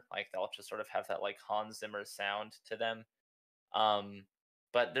similar. Like they'll just sort of have that like Hans Zimmer sound to them.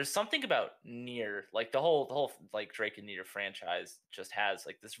 But there's something about Nier, like the whole like Drake and Nier franchise just has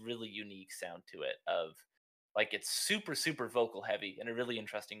like this really unique sound to it of like it's super vocal heavy in a really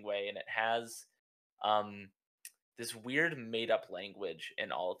interesting way, and it has um this weird made up language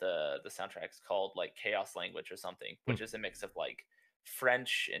in all the soundtracks called like chaos language or something, which is a mix of like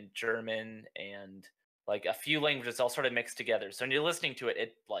French and German and like a few languages all sort of mixed together. So when you're listening to it,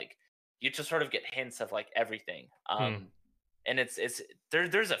 it like you just sort of get hints of like everything. And it's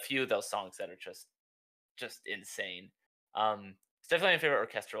there's a few of those songs that are just insane. It's definitely my favorite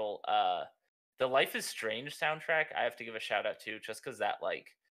orchestral. The Life is Strange soundtrack I have to give a shout out to, just because that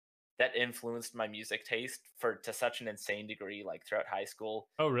influenced my music taste to such an insane degree, like throughout high school.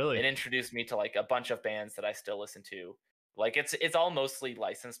 Oh really? It introduced me to like a bunch of bands that I still listen to. Like it's all mostly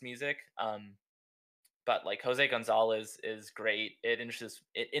licensed music. But like Jose Gonzalez is great. It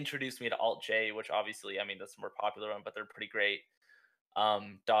introduced me to Alt J, which obviously, I mean, that's a more popular one, but they're pretty great.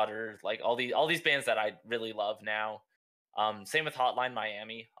 Daughter, like all these bands that I really love now. Same with Hotline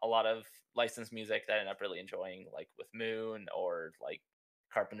Miami. A lot of licensed music that I end up really enjoying, like with Moon or like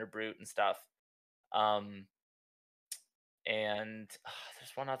Carpenter Brute and stuff. And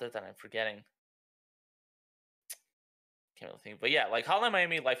there's one other that I'm forgetting. Can't really think, but yeah, like Hotline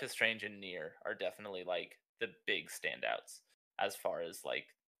Miami, Life is Strange, and Nier are definitely like the big standouts as far as like,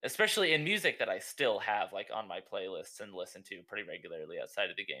 especially in music that I still have like on my playlists and listen to pretty regularly outside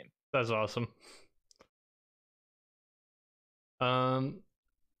of the game. That's awesome.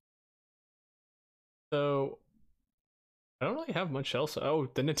 So I don't really have much else. Oh,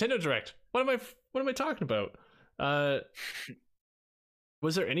 the Nintendo Direct. What am I talking about?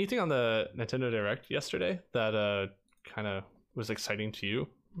 Was there anything on the Nintendo Direct yesterday that kind of was exciting to you?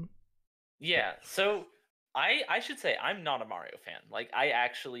 Yeah, so I should say I'm not a Mario fan. Like I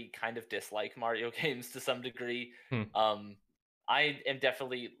actually kind of dislike Mario games to some degree. I am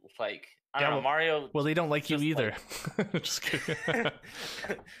definitely like, I don't know, Mario. Well, they don't like you either. Like, just kidding.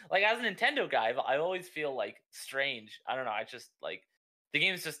 Like as a Nintendo guy, I always feel like strange. I don't know. I just like the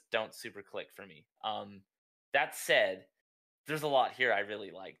games just don't super click for me. That said, there's a lot here I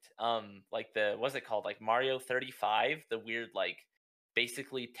really liked. Like what's it called? Like Mario 35, the weird like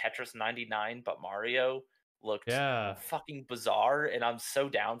basically Tetris 99 but Mario looked fucking bizarre, and I'm so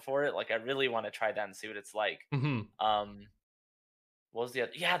down for it. Like I really want to try that and see what it's like. What was the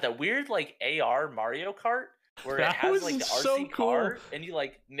other? Yeah, the weird like AR Mario Kart where it has like the RC car and you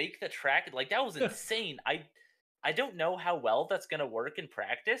like make the track. Like that was insane. I don't know how well that's gonna work in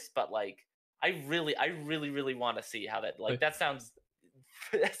practice, but like I really want to see how that sounds.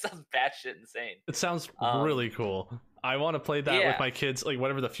 That sounds batshit insane. It sounds really cool. I want to play that with my kids, like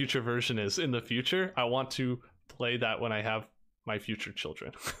whatever the future version is in the future. I want to play that when I have my future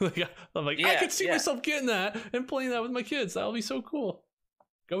children. I'm like, I could see myself getting that and playing that with my kids. That'll be so cool.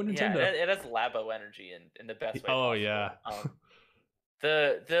 Go Yeah, Nintendo. it has Labo energy in the best way Oh possible. yeah.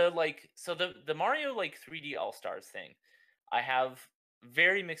 The like so the Mario like 3D All Stars thing, I have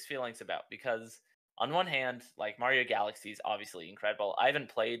very mixed feelings about because on one hand, like Mario Galaxy is obviously incredible. I haven't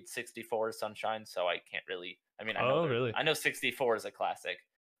played 64 Sunshine, so I can't really. I mean, Oh really? I know 64 is a classic.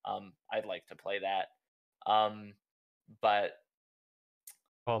 I'd like to play that. Um, but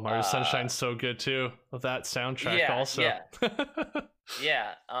Oh, Mario uh, Sunshine's so good too. Love that soundtrack yeah, also. yeah,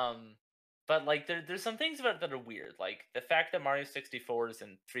 yeah. But like there's some things about it that are weird, like the fact that Mario 64 is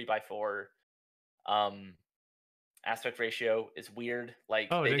in 3x4. Um, aspect ratio is weird. Like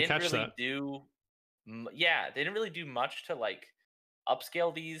Oh, I they didn't didn't catch really that. do, yeah, they didn't really do much to like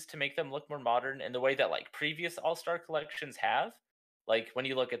upscale these to make them look more modern in the way that like previous All Star collections have. Like when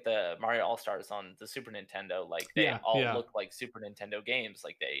you look at the Mario All Stars on the Super Nintendo, like they Yeah, all yeah. look like Super Nintendo games.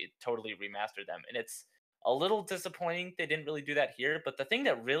 Like they totally remastered them, and it's a little disappointing they didn't really do that here. But the thing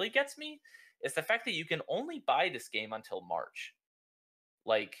that really gets me is the fact that you can only buy this game until March.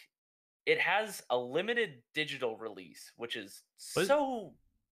 Like it has a limited digital release, which is But so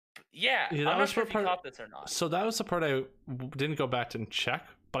yeah, yeah, I'm that not was sure for if you part. caught this or not. So that was the part didn't go back and check,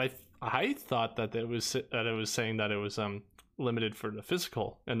 but I thought that it was saying that it was limited for the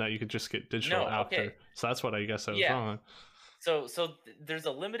physical and that you could just get digital No, okay. after. So that's what I guess I was Yeah. wrong on. There's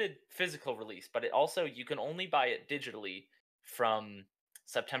a limited physical release, but it also you can only buy it digitally from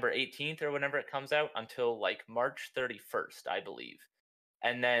September 18th or whenever it comes out until like March 31st, I believe.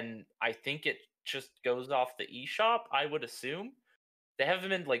 And then I think it just goes off the eShop, I would assume. They haven't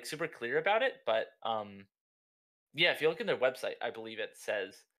been like super clear about it, but yeah, if you look in their website, I believe it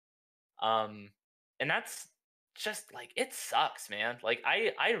says. Um, and that's just like it sucks, man. Like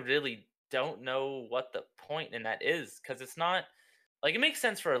I really don't know what the point in that is because it's not like it makes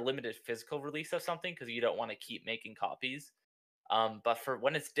sense for a limited physical release of something because you don't want to keep making copies. But for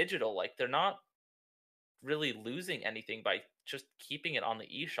when it's digital, like they're not really losing anything by just keeping it on the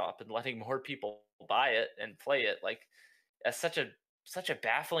eShop and letting more people buy it and play it. Like that's such a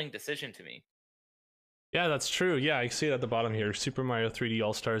baffling decision to me. Yeah, that's true. Yeah, I see it at the bottom here. Super Mario 3D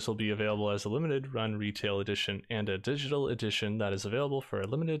All Stars will be available as a limited run retail edition and a digital edition that is available for a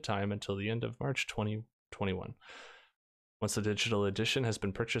limited time until the end of March 2021. Once the digital edition has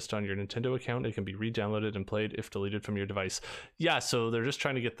been purchased on your Nintendo account, it can be re-downloaded and played if deleted from your device. Yeah, so they're just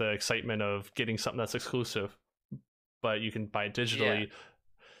trying to get the excitement of getting something that's exclusive, but you can buy it Yeah. digitally.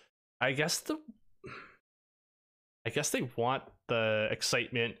 I guess they want the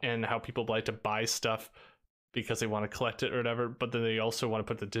excitement and how people like to buy stuff because they want to collect it or whatever, but then they also want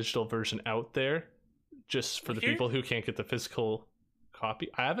to put the digital version out there just for Well, the here people who can't get the physical copy.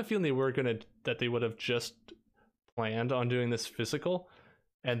 I have a feeling they would have just planned on doing this physical,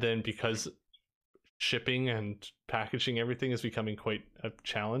 and then because shipping and packaging everything is becoming quite a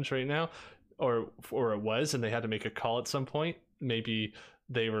challenge right now, or it was, and they had to make a call at some point, maybe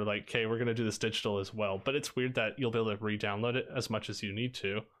they were like, okay, we're going to do this digital as well. But it's weird that you'll be able to re-download it as much as you need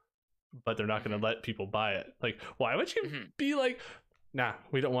to, but they're not going mhm, to let people buy it. Like, why would you mhm. be like, nah,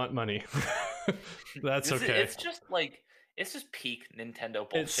 we don't want money? That's okay. It's just like it's just peak Nintendo It's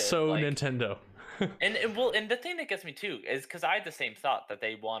bullshit. so Like, Nintendo. and the thing that gets me too is because I had the same thought that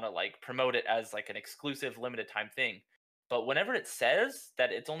they want to like promote it as like an exclusive limited time thing, but whenever it says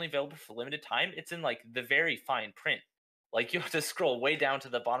that it's only available for limited time, it's in like the very fine print. Like you have to scroll way down to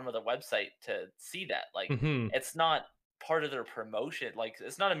the bottom of the website to see that. Like Hmm. it's not part of their promotion. Like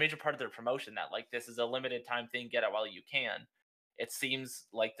it's not a major part of their promotion that like this is a limited time thing. Get it while you can. It seems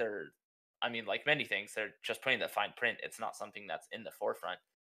like they're, I mean, like many things, they're just putting the fine print. It's not something that's in the forefront.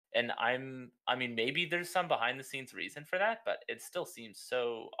 And I mean, maybe there's some behind the scenes reason for that, but it still seems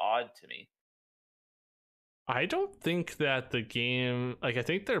so odd to me. I don't think that the game, like, I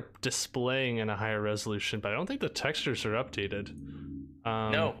think they're displaying in a higher resolution, but I don't think the textures are updated.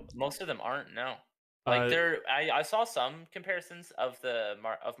 No, most of them aren't. No, like Uh, I saw some comparisons of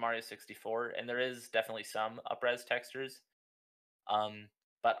of Mario 64, and there is definitely some upres textures. Um,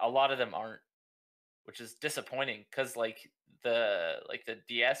 but a lot of them aren't, which is disappointing because like the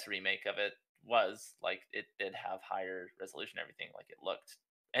DS remake of it was like it did have higher resolution and everything. Like it looked,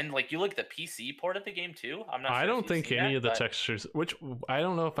 and like you look at the PC port of the game too. I'm not I sure if don't you've think seen any that, of the but textures, which I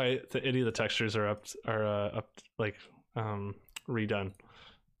don't know if any of the textures are up like redone.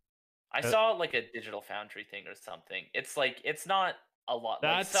 I Uh, saw like a Digital Foundry thing or something. It's like it's not a lot.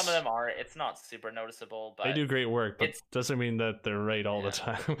 Like some of that's them are. It's not super noticeable, They but do great work, but it's doesn't mean that they're right all the yeah.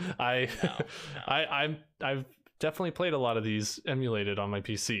 time. I No, no. I've definitely played a lot of these emulated on my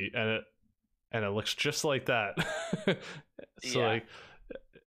PC, and it looks just like that. So Yeah. like,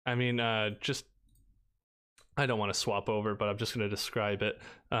 I mean, just I don't want to swap over, but I'm just going to describe it.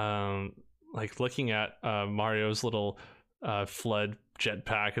 Like looking at Mario's little flood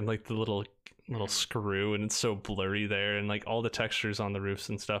jetpack and like the little screw, and it's so blurry there, and like all the textures on the roofs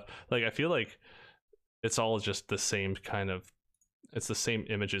and stuff. Like I feel like it's all just the same kind of, it's the same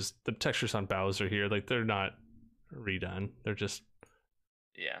images. The textures on Bowser here, like they're not redone. They're just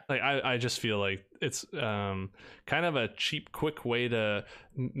like I just feel like it's kind of a cheap, quick way to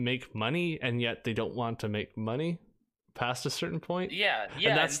make money, and yet they don't want to make money past a certain point.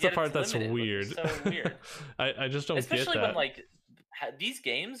 And that's the part that's weird. So weird. I just don't Especially get that. when like these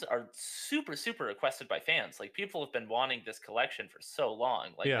games are super requested by fans. Like people have been wanting this collection for so long.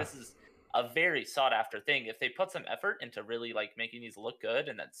 Like this is a very sought after thing. If they put some effort into really like making these look good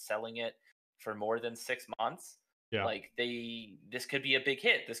and then selling it for more than 6 months, like this could be a big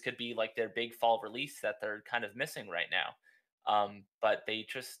hit. This could be like their big fall release that they're kind of missing right now. But they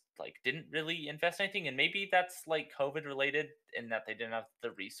just like didn't really invest anything, and maybe that's like COVID related in that they didn't have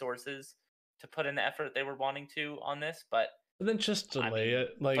the resources to put in the effort they were wanting to on this. But then just delay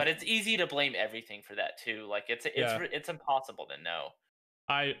it. Like, but it's easy to blame everything for that too. Like it's impossible to know.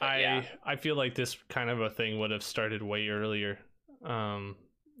 I feel like this kind of a thing would have started way earlier.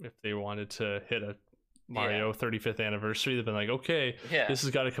 If they wanted to hit a Mario 35th anniversary, they've been like, okay, this has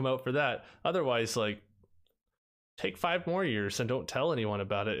got to come out for that. Otherwise, like, take 5 more years and don't tell anyone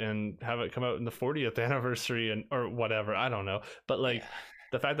about it and have it come out in the 40th anniversary and or whatever. I don't know, but like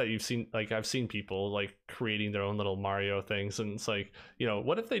the fact that you've seen, like, I've seen people like creating their own little Mario things, and it's like, you know,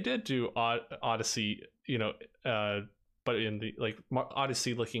 what if they did do Odyssey, you know, but in the like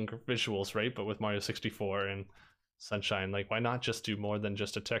Odyssey looking visuals, right? But with Mario 64 and Sunshine, like, why not just do more than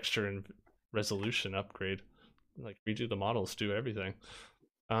just a texture and resolution upgrade? Like, redo the models, do everything.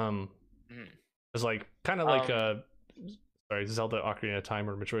 It's like kind of like Zelda Ocarina of Time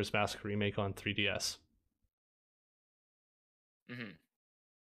or Majora's Mask remake on 3DS.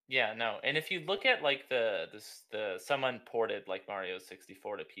 Yeah, no. And if you look at like the someone ported like Mario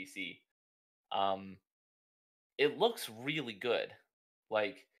 64 to PC, it looks really good.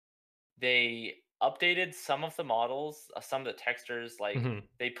 Like they updated some of the models, some of the textures. Like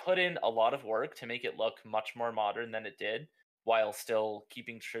they put in a lot of work to make it look much more modern than it did, while still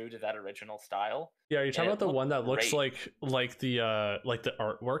keeping true to that original style. Yeah, you're talking about the one that looks like the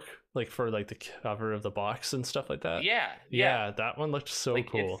artwork, like for like the cover of the box and stuff like that. Yeah, that one looked so like,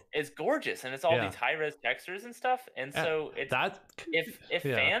 cool. It's gorgeous, and it's all these high-res textures and stuff. And so it's that if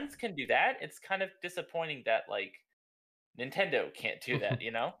fans can do that, it's kind of disappointing that like Nintendo can't do that,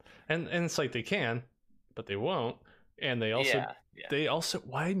 you know? and it's like they can, but they won't. And they also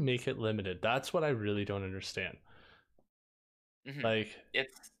why make it limited? That's what I really don't understand. Like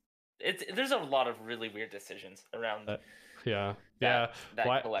it's there's a lot of really weird decisions around that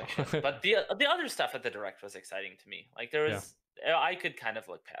collection. But the other stuff at the Direct was exciting to me. Like there was I could kind of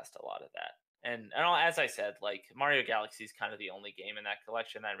look past a lot of that. And as I said, like Mario Galaxy is kind of the only game in that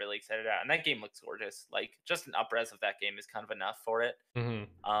collection that I'm really excited about. And that game looks gorgeous. Like just an up-res of that game is kind of enough for it.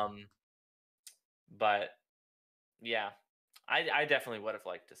 But yeah, I definitely would have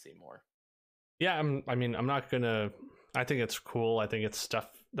liked to see more. Yeah, I'm not gonna. I think it's cool. I think it's stuff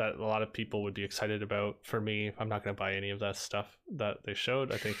that a lot of people would be excited about. For me, I'm not going to buy any of that stuff that they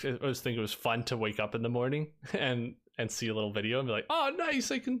showed. I think it was fun to wake up in the morning and see a little video and be like, oh,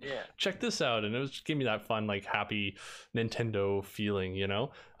 nice, I can check this out. And it was just give me that fun, like happy Nintendo feeling, you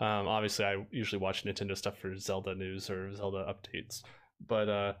know? Obviously, I usually watch Nintendo stuff for Zelda news or Zelda updates.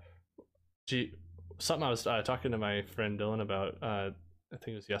 But something I was talking to my friend Dylan about, I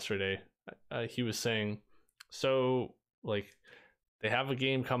think it was yesterday, he was saying, so like they have a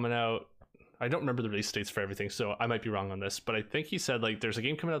game coming out. I don't remember the release dates for everything, so I might be wrong on this, but I think he said like there's a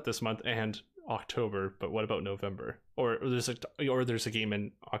game coming out this month and October, but what about November? Or there's a game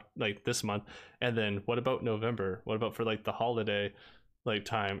in like this month, and then what about November? What about for like the holiday like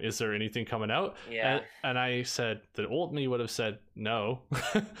time? Is there anything coming out? And I said the old me would have said no,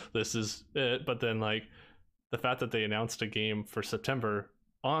 this is it. But then like the fact that they announced a game for September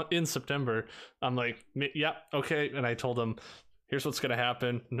in September, I'm like, yeah, okay. And I told them, here's what's gonna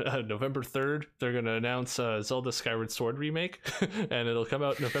happen. November 3rd, they're gonna announce Zelda Skyward Sword remake, and it'll come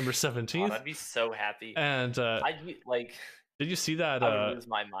out November 17th. I'd be so happy. And I'd be like, did you see that? I would lose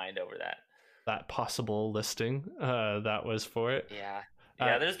my mind over that. That possible listing that was for it.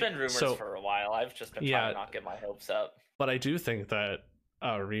 Yeah. There's been rumors for a while. I've just been trying to not get my hopes up. But I do think that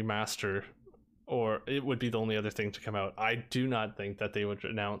a remaster, or it would be the only other thing to come out. I do not think that they would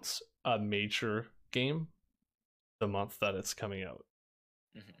announce a major game the month that it's coming out.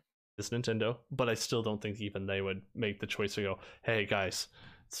 It's Nintendo, but I still don't think even they would make the choice to go, hey guys,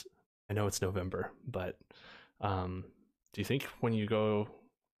 I know it's November, but Do you think when you go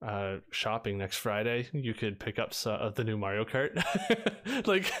shopping next Friday, you could pick up the new Mario Kart?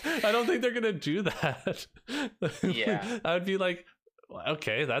 Like, I don't think they're gonna do that. Yeah. I would be like,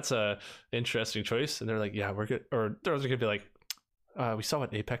 okay, that's a interesting choice. And they're like, yeah, we're good. Or they're gonna be like, we saw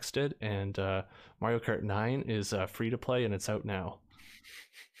what Apex did, and Mario Kart 9 is free to play, and it's out now.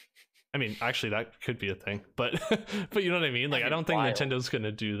 I mean, actually, that could be a thing, but but you know what I mean? Like, I don't think Nintendo's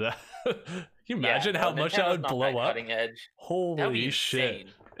gonna do that. Can you imagine how much that would blow up? Cutting edge. Holy shit!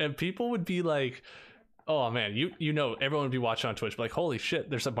 And people would be like, "Oh man, you know, everyone would be watching on Twitch, like, holy shit,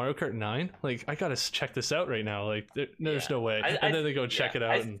 there's a Mario Kart 9! Like, I gotta check this out right now. Like, there's no way." And then they go check it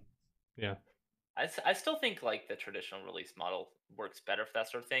out, and yeah. I still think like the traditional release model works better for that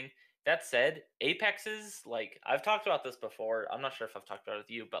sort of thing. That said, Apex's, like, I've talked about this before. I'm not sure if I've talked about it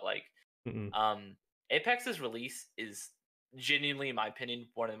with you, but like, Apex's release is genuinely, in my opinion,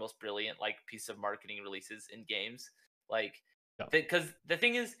 one of the most brilliant like piece of marketing releases in games. Like, because the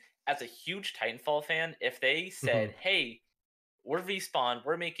thing is, as a huge Titanfall fan, if they said, "Hey, we're Respawn,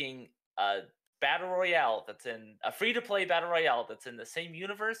 we're making a battle royale that's in a free-to-play battle royale that's in the same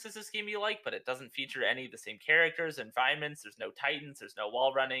universe as this game you like, but it doesn't feature any of the same characters, environments, there's no Titans, there's no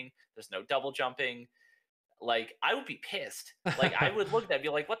wall running, there's no double jumping," like, I would be pissed. Like, I would look at that and be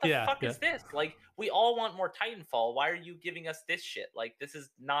like, what the fuck is this? Like, we all want more Titanfall. Why are you giving us this shit? Like, this is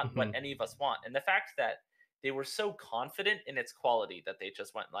not what any of us want. And the fact that they were so confident in its quality that they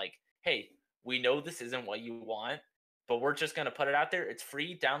just went like, hey, we know this isn't what you want, but we're just gonna put it out there. It's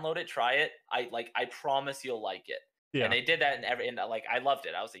free. Download it. Try it. I promise you'll like it. Yeah. And they did that, and like, I loved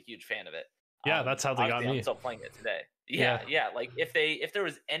it. I was a huge fan of it. Yeah, that's how they got me. I'm still playing it today. Yeah. Like, if there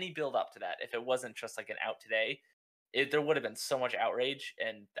was any build up to that, if it wasn't just like an out today, there would have been so much outrage,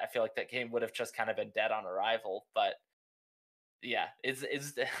 and I feel like that game would have just kind of been dead on arrival. But yeah, it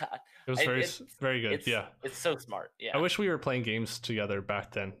was very good. It's so smart. Yeah, I wish we were playing games together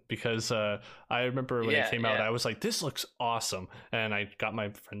back then, because I remember when it came out, I was like, this looks awesome, and I got my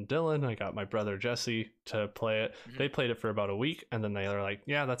friend Dylan, I got my brother Jesse to play it. They played it for about a week, and then they were like,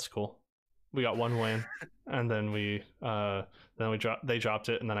 yeah, that's cool. We got one win, and then they dropped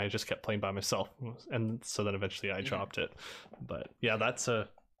it, and then I just kept playing by myself, and so then eventually I dropped it. But yeah, that's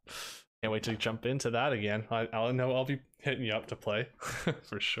can't wait to jump into that again. I'll be hitting you up to play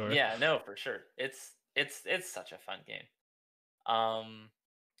for sure. Yeah, no, for sure. It's such a fun game.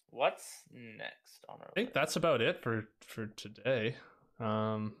 What's next on our I think that's about it for today.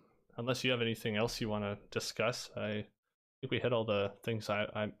 Unless you have anything else you want to discuss, I think we hit all the things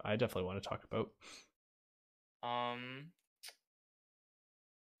I definitely want to talk about. I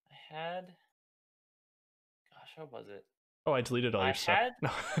had, gosh, what was it? Oh, I deleted all your stuff. No,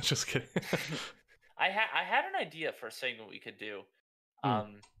 just kidding. I had an idea for a segment we could do.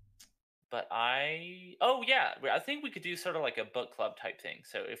 But I think we could do sort of like a book club type thing.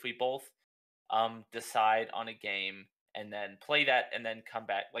 So if we both decide on a game and then play that and then come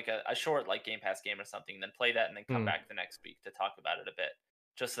back, like a short like Game Pass game or something, and then play that and then come back the next week to talk about it a bit,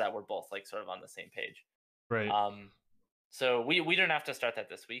 just so that we're both like sort of on the same page. Right. So we don't have to start that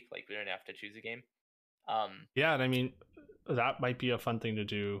this week. Like, we don't have to choose a game. Yeah, and I mean, that might be a fun thing to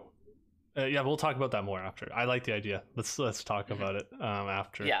do. Yeah, we'll talk about that more after. I like the idea. Let's talk about it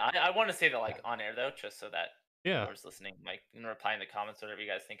after. Yeah, I want to say that like on air though, just so that whoever's listening, like, you can reply in the comments, whatever you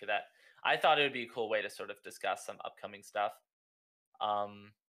guys think of that. I thought it would be a cool way to sort of discuss some upcoming stuff.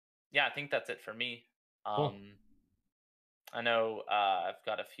 Yeah, I think that's it for me. Cool. I know I've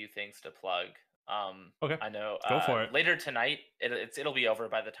got a few things to plug. Okay. I know go for it. Later tonight, it'll be over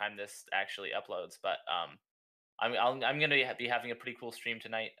by the time this actually uploads, but I'm going to be having a pretty cool stream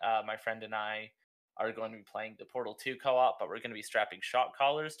tonight. My friend and I are going to be playing the Portal 2 co-op, but we're going to be strapping shock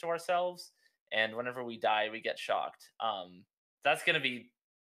collars to ourselves, and whenever we die, we get shocked. That's going to be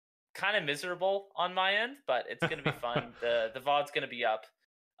kind of miserable on my end, but it's going to be fun. The VOD's going to be up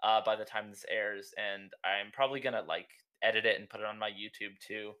by the time this airs, and I'm probably going to like edit it and put it on my YouTube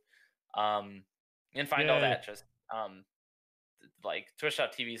too. And find all that just like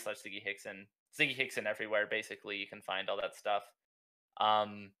twitch.tv/Ziggy Hickson. Ziggy Hickson everywhere, basically. You can find all that stuff. I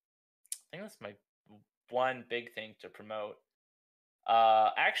think that's my one big thing to promote.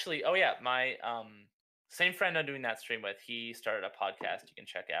 Actually, my same friend I'm doing that stream with, he started a podcast you can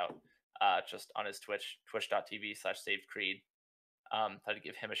check out just on his twitch.tv/SavedCreed. Thought I'd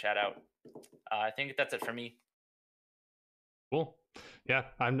give him a shout out. I think that's it for me. Cool. Yeah,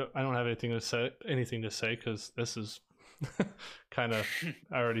 I don't have anything to say because this is kind of,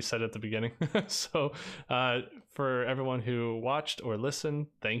 I already said at the beginning. So for everyone who watched or listened,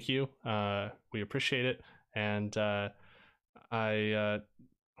 thank you. We appreciate it, and I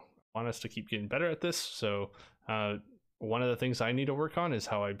want us to keep getting better at this. So One of the things I need to work on is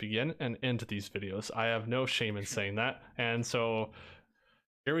how I begin and end these videos. I have no shame in saying that. And so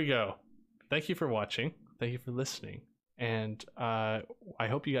here we go. Thank you for watching. Thank you for listening. And I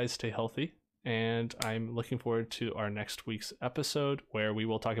hope you guys stay healthy. And I'm looking forward to our next week's episode where we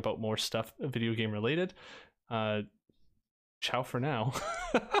will talk about more stuff video game related. Ciao for now.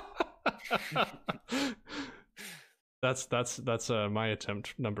 That's my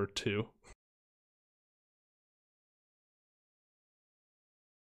attempt number 2.